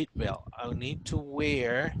 the seat belt. I need to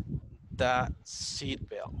wear the seat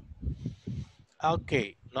belt.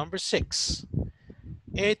 Okay, number 6.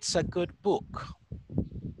 It's a good book.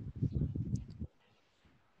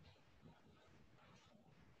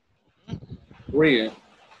 Read.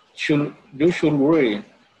 You should read.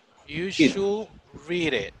 You It. should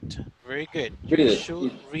read it. Very good. Read You it.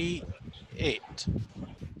 should read it.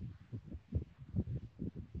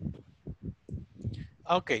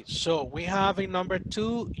 Okay, so we have in number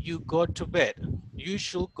 2, you go to bed. You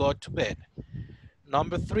should go to bed.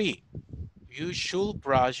 Number 3, you should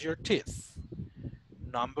brush your teeth.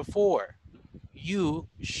 Number 4, you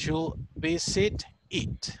should visit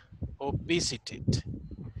it or visit it.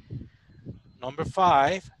 Number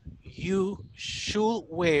 5, you should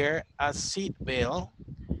wear a seat belt.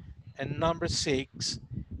 And number 6,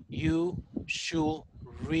 you should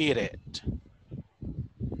read it.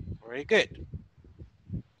 Very good.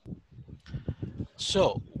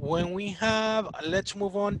 So when we have, let's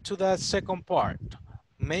move on to the second part.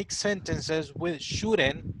 Make sentences with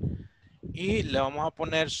shouldn't y le vamos a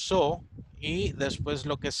poner so y después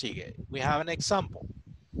lo que sigue. We have an example.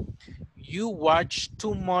 You watch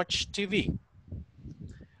too much TV.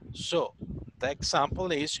 So the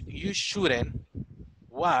example is you shouldn't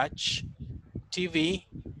watch TV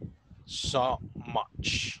so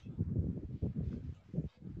much.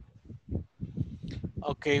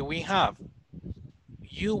 Okay, we have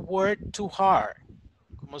you work too hard.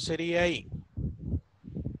 ¿Cómo sería ahí?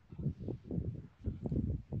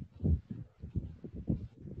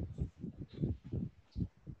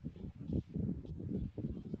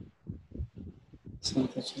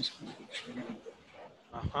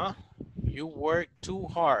 Uh-huh. You work too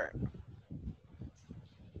hard.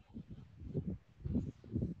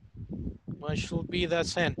 What should be the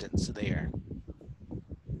sentence there?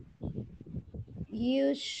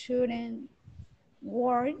 You shouldn't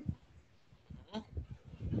work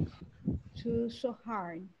too so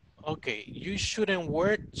hard. Okay, you shouldn't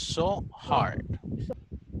work so hard.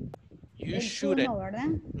 You El tú shouldn't. no,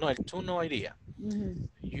 ¿verdad? No, el tú no iría.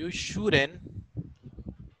 You shouldn't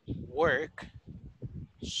work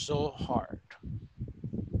so hard.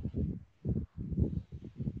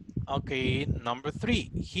 Okay, number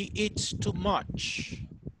 3. He eats too much.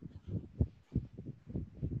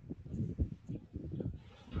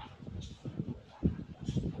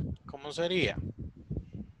 ¿Cómo sería?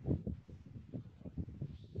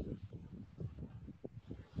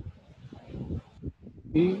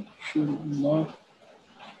 He should not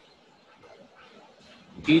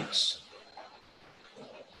eat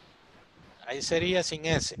Ahí sería sin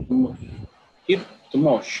S. eat too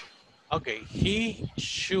much. Okay, he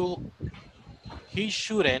shouldn't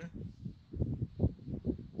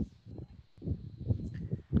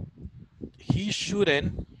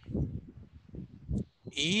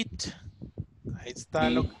eat. Ahí está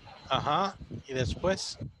lo. Ajá. Y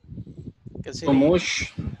después, ¿qué So sería?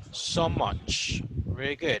 much. So much.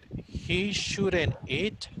 Very good. He shouldn't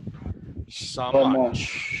eat so So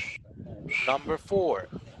much. Number 4.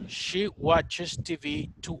 She watches TV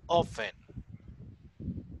too often.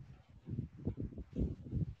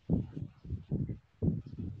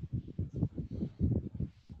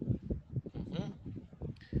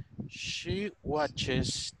 She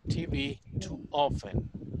watches TV too often.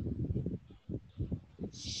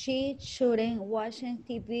 She shouldn't watch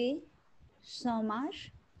TV so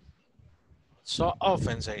much. So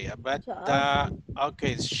often sería, but So often.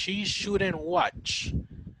 okay, she shouldn't watch.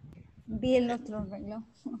 Vi el otro reloj.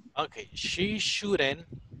 Okay, she shouldn't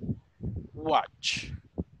watch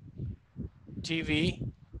TV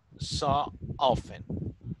so often.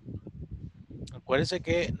 Acuérdense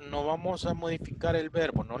que no vamos a modificar el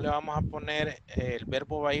verbo, no le vamos a poner, el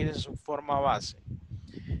verbo va a ir en su forma base.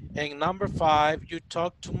 And number 5, you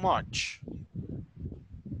talk too much.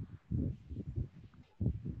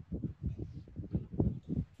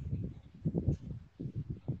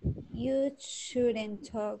 You shouldn't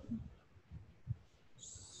talk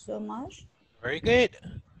so much. Very good.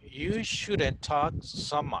 You shouldn't talk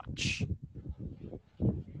so much.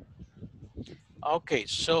 Okay,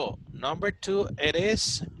 so number 2, it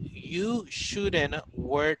is you shouldn't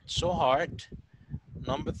work so hard.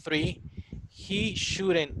 Number 3, he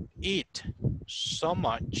shouldn't eat so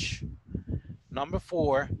much. Number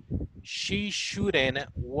 4, she shouldn't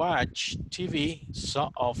watch TV so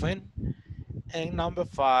often. And number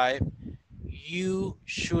 5, you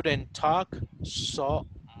shouldn't talk so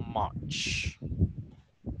much.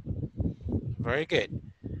 Very good.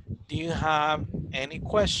 Do you have any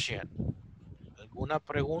question? ¿Alguna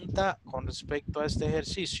pregunta con respecto a este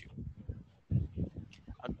ejercicio?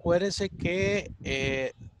 Acuérdese que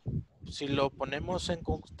si lo ponemos en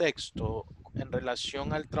contexto en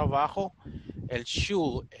relación al trabajo, el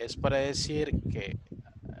should es para decir que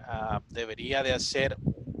debería de hacer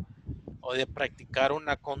o de practicar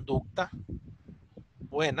una conducta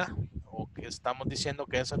buena, o que estamos diciendo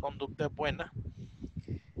que esa conducta es buena,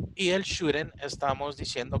 y el shouldn't estamos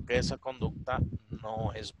diciendo que esa conducta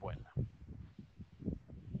no es buena.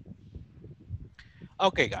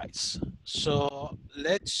 Okay, guys, so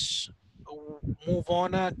let's move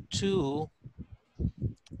on to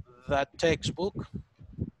the textbook.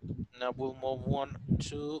 Now we'll move on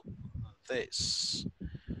to this.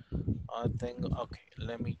 I think, okay,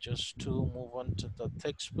 let me just move on to the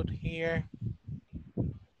textbook here.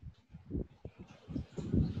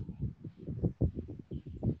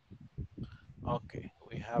 Okay,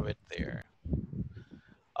 we have it there.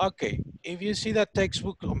 Okay, if you see the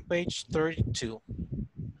textbook on page 32,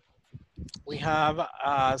 we have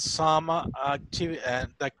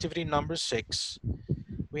activity number 6.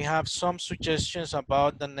 We have some suggestions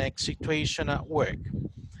about the next situation at work.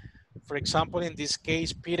 For example, in this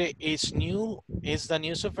case, Peter is the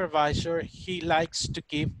new supervisor. He likes to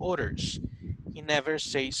give orders. He never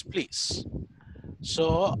says please.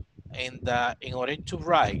 So in order to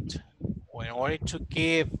write, or in order to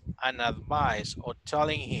give an advice or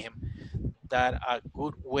telling him that a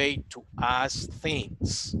good way to ask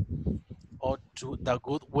things or the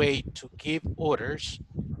good way to give orders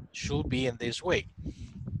should be in this way.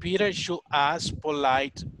 Peter should ask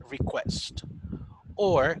polite request,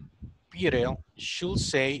 or Peter should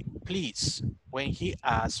say please when he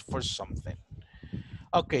asks for something.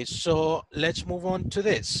 Okay, so let's move on to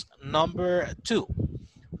this. Number 2,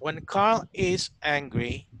 when Carl is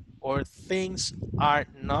angry or things are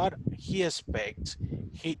not he expects,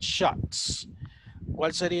 he shuts.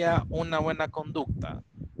 ¿Cuál sería una buena conducta?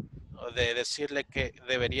 De decirle que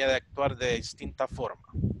debería de actuar de distinta forma.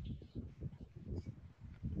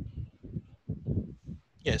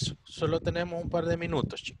 Yes, solo tenemos un par de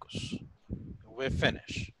minutos, chicos. We're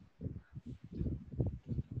finished.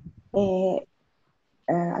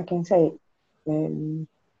 I can say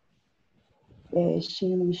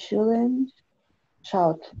she shouldn't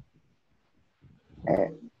shout.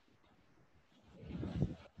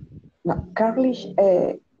 No, Carly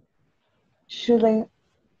shouldn't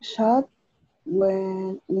shout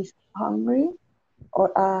when he's hungry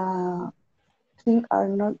or things are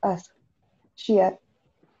not as she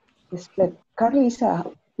expects. Carly is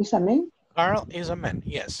a man? Carl is a man,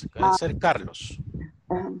 yes. Puede ser Carlos.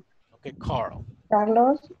 Okay, Carl.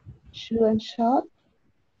 Carlos shouldn't shout.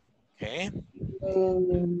 Okay.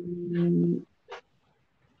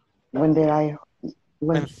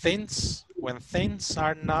 When things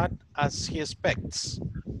are not as he expects.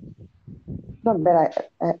 No, but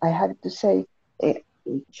I have to say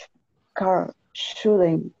Carl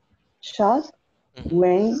shouldn't shout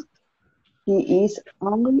when he is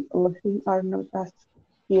hungry or things are not as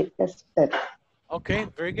he expects. Okay,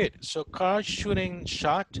 very good. So Carl shouldn't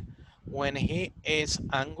shout when he is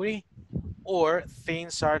angry or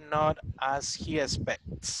things are not as he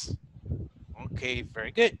expects. Okay,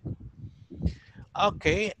 very good.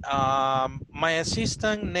 Okay, my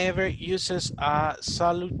assistant never uses a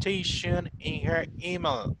salutation in her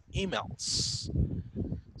emails.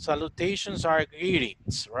 Salutations are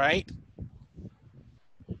greetings, right?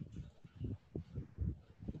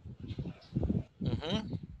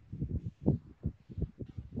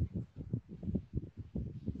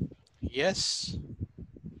 Yes.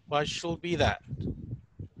 What should be that?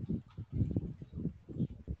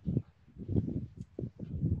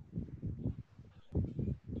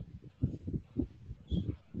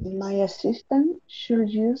 My assistant should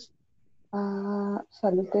use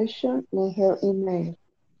salutation in her email.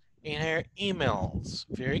 In her emails.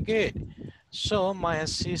 Very good. So my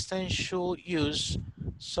assistant should use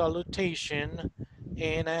salutation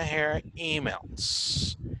in her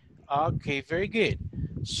emails. Okay, very good.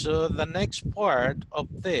 So the next part of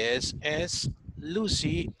this is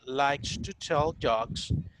Lucy likes to tell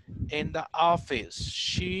jokes in the office.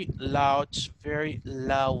 She laughs very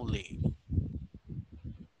loudly.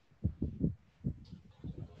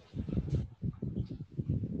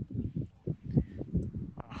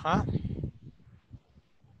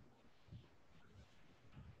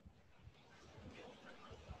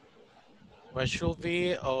 What should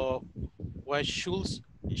be or what should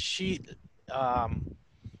she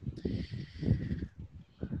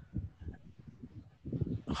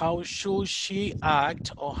how should she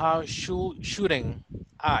act or how shouldn't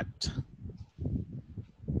act?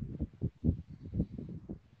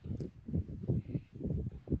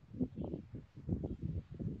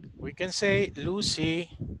 We can say Lucy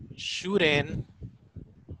shouldn't.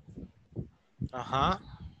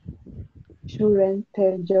 Shouldn't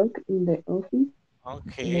tell joke in the office.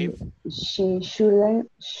 Okay. She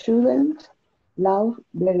shouldn't laugh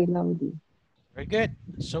very loudly. Very good.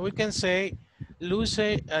 So we can say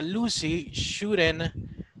Lucy shouldn't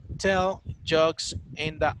tell jokes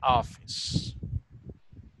in the office.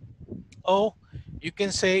 Or you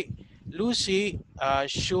can say Lucy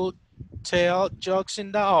should tell jokes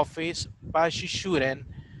in the office, but she shouldn't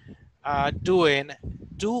do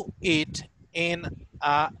it in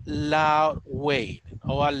a loud way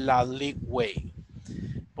o a loudly way.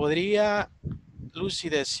 Podría Lucy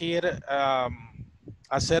decir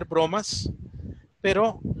hacer bromas,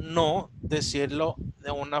 pero no decirlo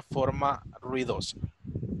de una forma ruidosa.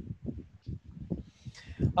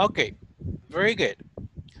 Okay, very good.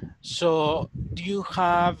 So, do you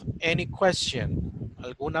have any question?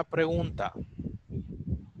 ¿Alguna pregunta?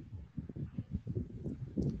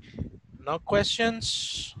 No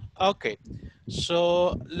questions? Okay,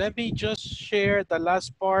 so let me just share the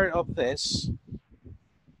last part of this.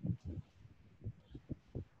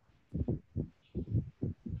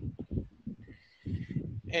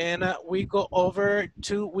 And we go over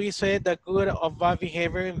to, we say the good of bad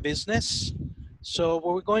behavior in business. So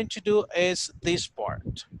what we're going to do is this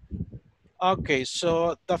part. Okay,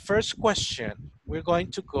 so the first question, we're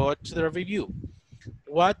going to go to the review.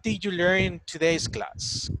 What did you learn in today's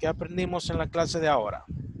class? ¿Qué aprendimos en la clase de ahora?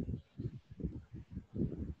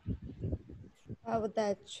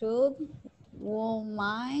 That should, will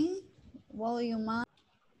you mind,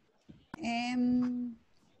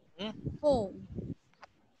 oh.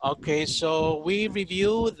 Okay, so we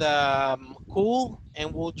review the cool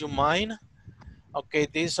and would you mind. Okay,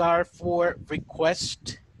 these are for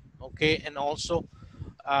request. Okay, and also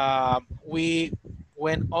we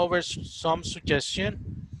went over some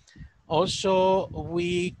suggestion. Also,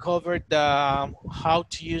 we covered how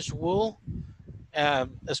to use will,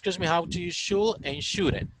 how to use should and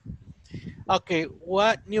shouldn't. Okay,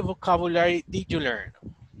 what new vocabulary did you learn?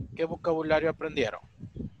 ¿Qué vocabulario aprendieron?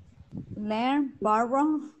 Learn,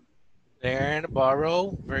 borrow. Learn,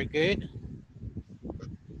 borrow, very good.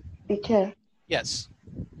 Teacher. Yes.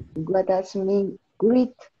 What does mean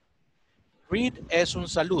greet? Greet es un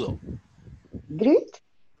saludo. Greet?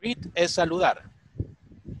 Greet es saludar.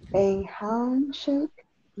 And handshake?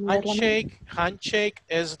 Handshake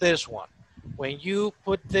is this one. When you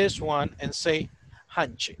put this one and say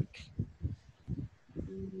handshake.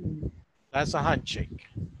 That's a handshake.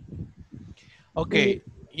 Okay,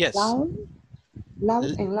 yes. Loud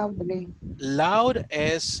and loudly. Loud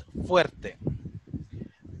es fuerte.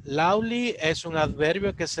 Loudly es un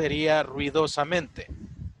adverbio que sería ruidosamente.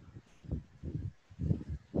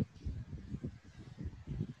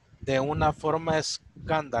 De una forma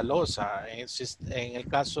escandalosa, en el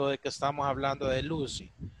caso de que estamos hablando de Lucy,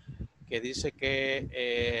 que dice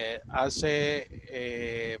que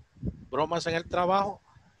hace bromas en el trabajo,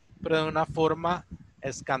 pero de una forma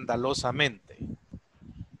escandalosamente.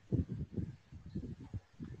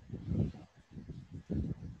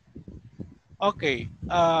 Okay,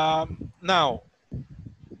 now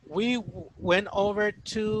we went over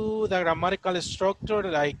to the grammatical structure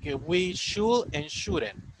like we should and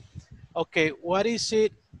shouldn't. Okay, what is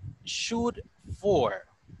it should for?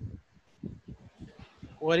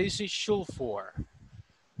 What is it should for?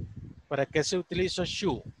 ¿Para qué se utiliza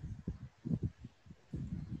should?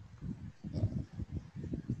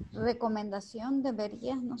 Recomendación,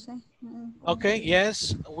 deberías, no sé. Okay,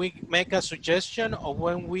 yes, we make a suggestion of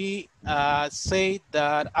when we say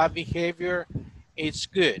that a behavior is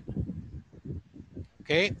good.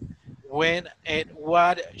 Okay, when and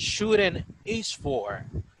what shouldn't is for.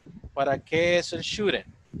 ¿Para qué es el shouldn't?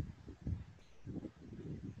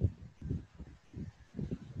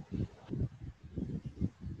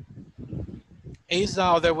 Is the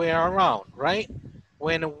other way around, right?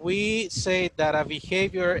 When we say that a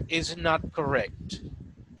behavior is not correct.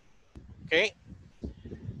 Okay,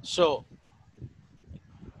 so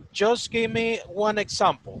just give me one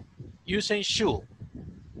example using should.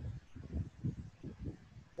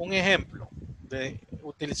 Un ejemplo de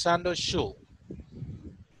utilizando should.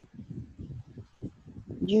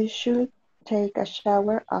 You should take a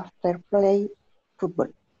shower after play football.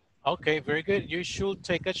 Okay, very good. You should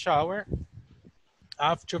take a shower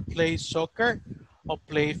after play soccer or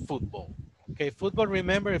play football. Okay, football,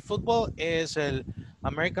 remember, football is el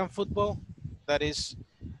American football, that is,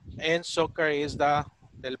 and soccer is the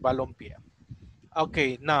del balompié.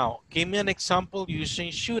 Okay, now give me an example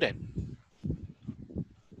using shooting.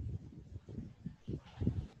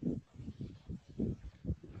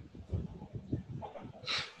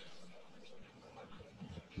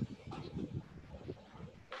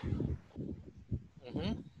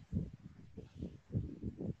 Mhm.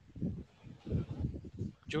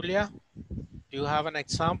 Julia, do you have an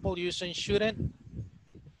example using shooting?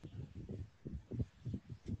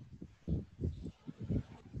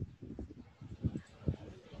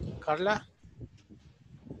 Carla?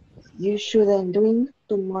 You shouldn't drink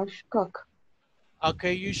too much Coke.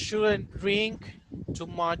 Okay, you shouldn't drink too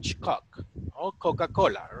much Coke or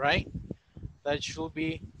Coca-Cola, right? That should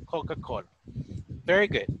be Coca-Cola. Very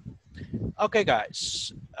good. Okay,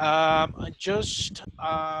 guys. I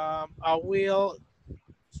will,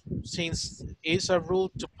 since it's a rule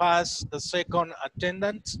to pass the second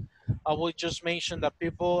attendance, I will just mention the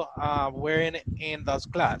people wearing in that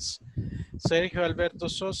class. Sergio Alberto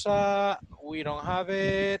Sosa, we don't have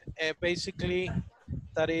it. Basically,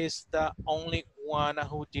 that is the only one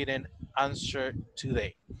who didn't answer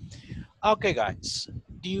today. Okay, guys.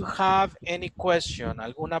 Do you have any question?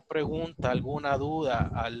 ¿Alguna pregunta, alguna duda,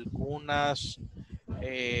 algunas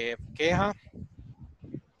quejas?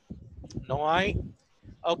 ¿No hay?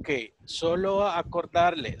 Ok, solo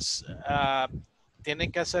acordarles,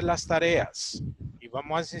 tienen que hacer las tareas y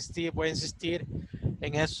vamos a insistir, voy a insistir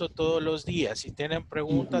en eso todos los días. Si tienen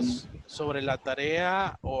preguntas sobre la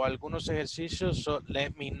tarea o algunos ejercicios,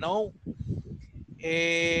 let me know.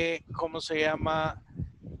 ¿Cómo se llama?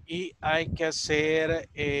 Y hay que hacer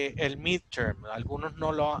el midterm. Algunos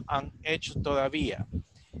no lo han hecho todavía.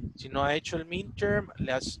 Si no ha hecho el midterm,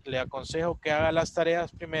 le aconsejo que haga las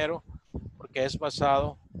tareas primero porque es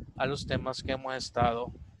basado a los temas que hemos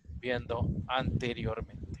estado viendo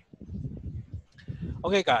anteriormente.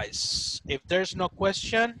 Okay, guys, if there's no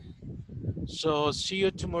question, so see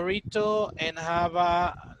you tomorrow and have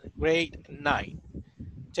a great night.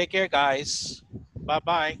 Take care, guys.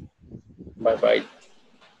 Bye-bye. Bye-bye.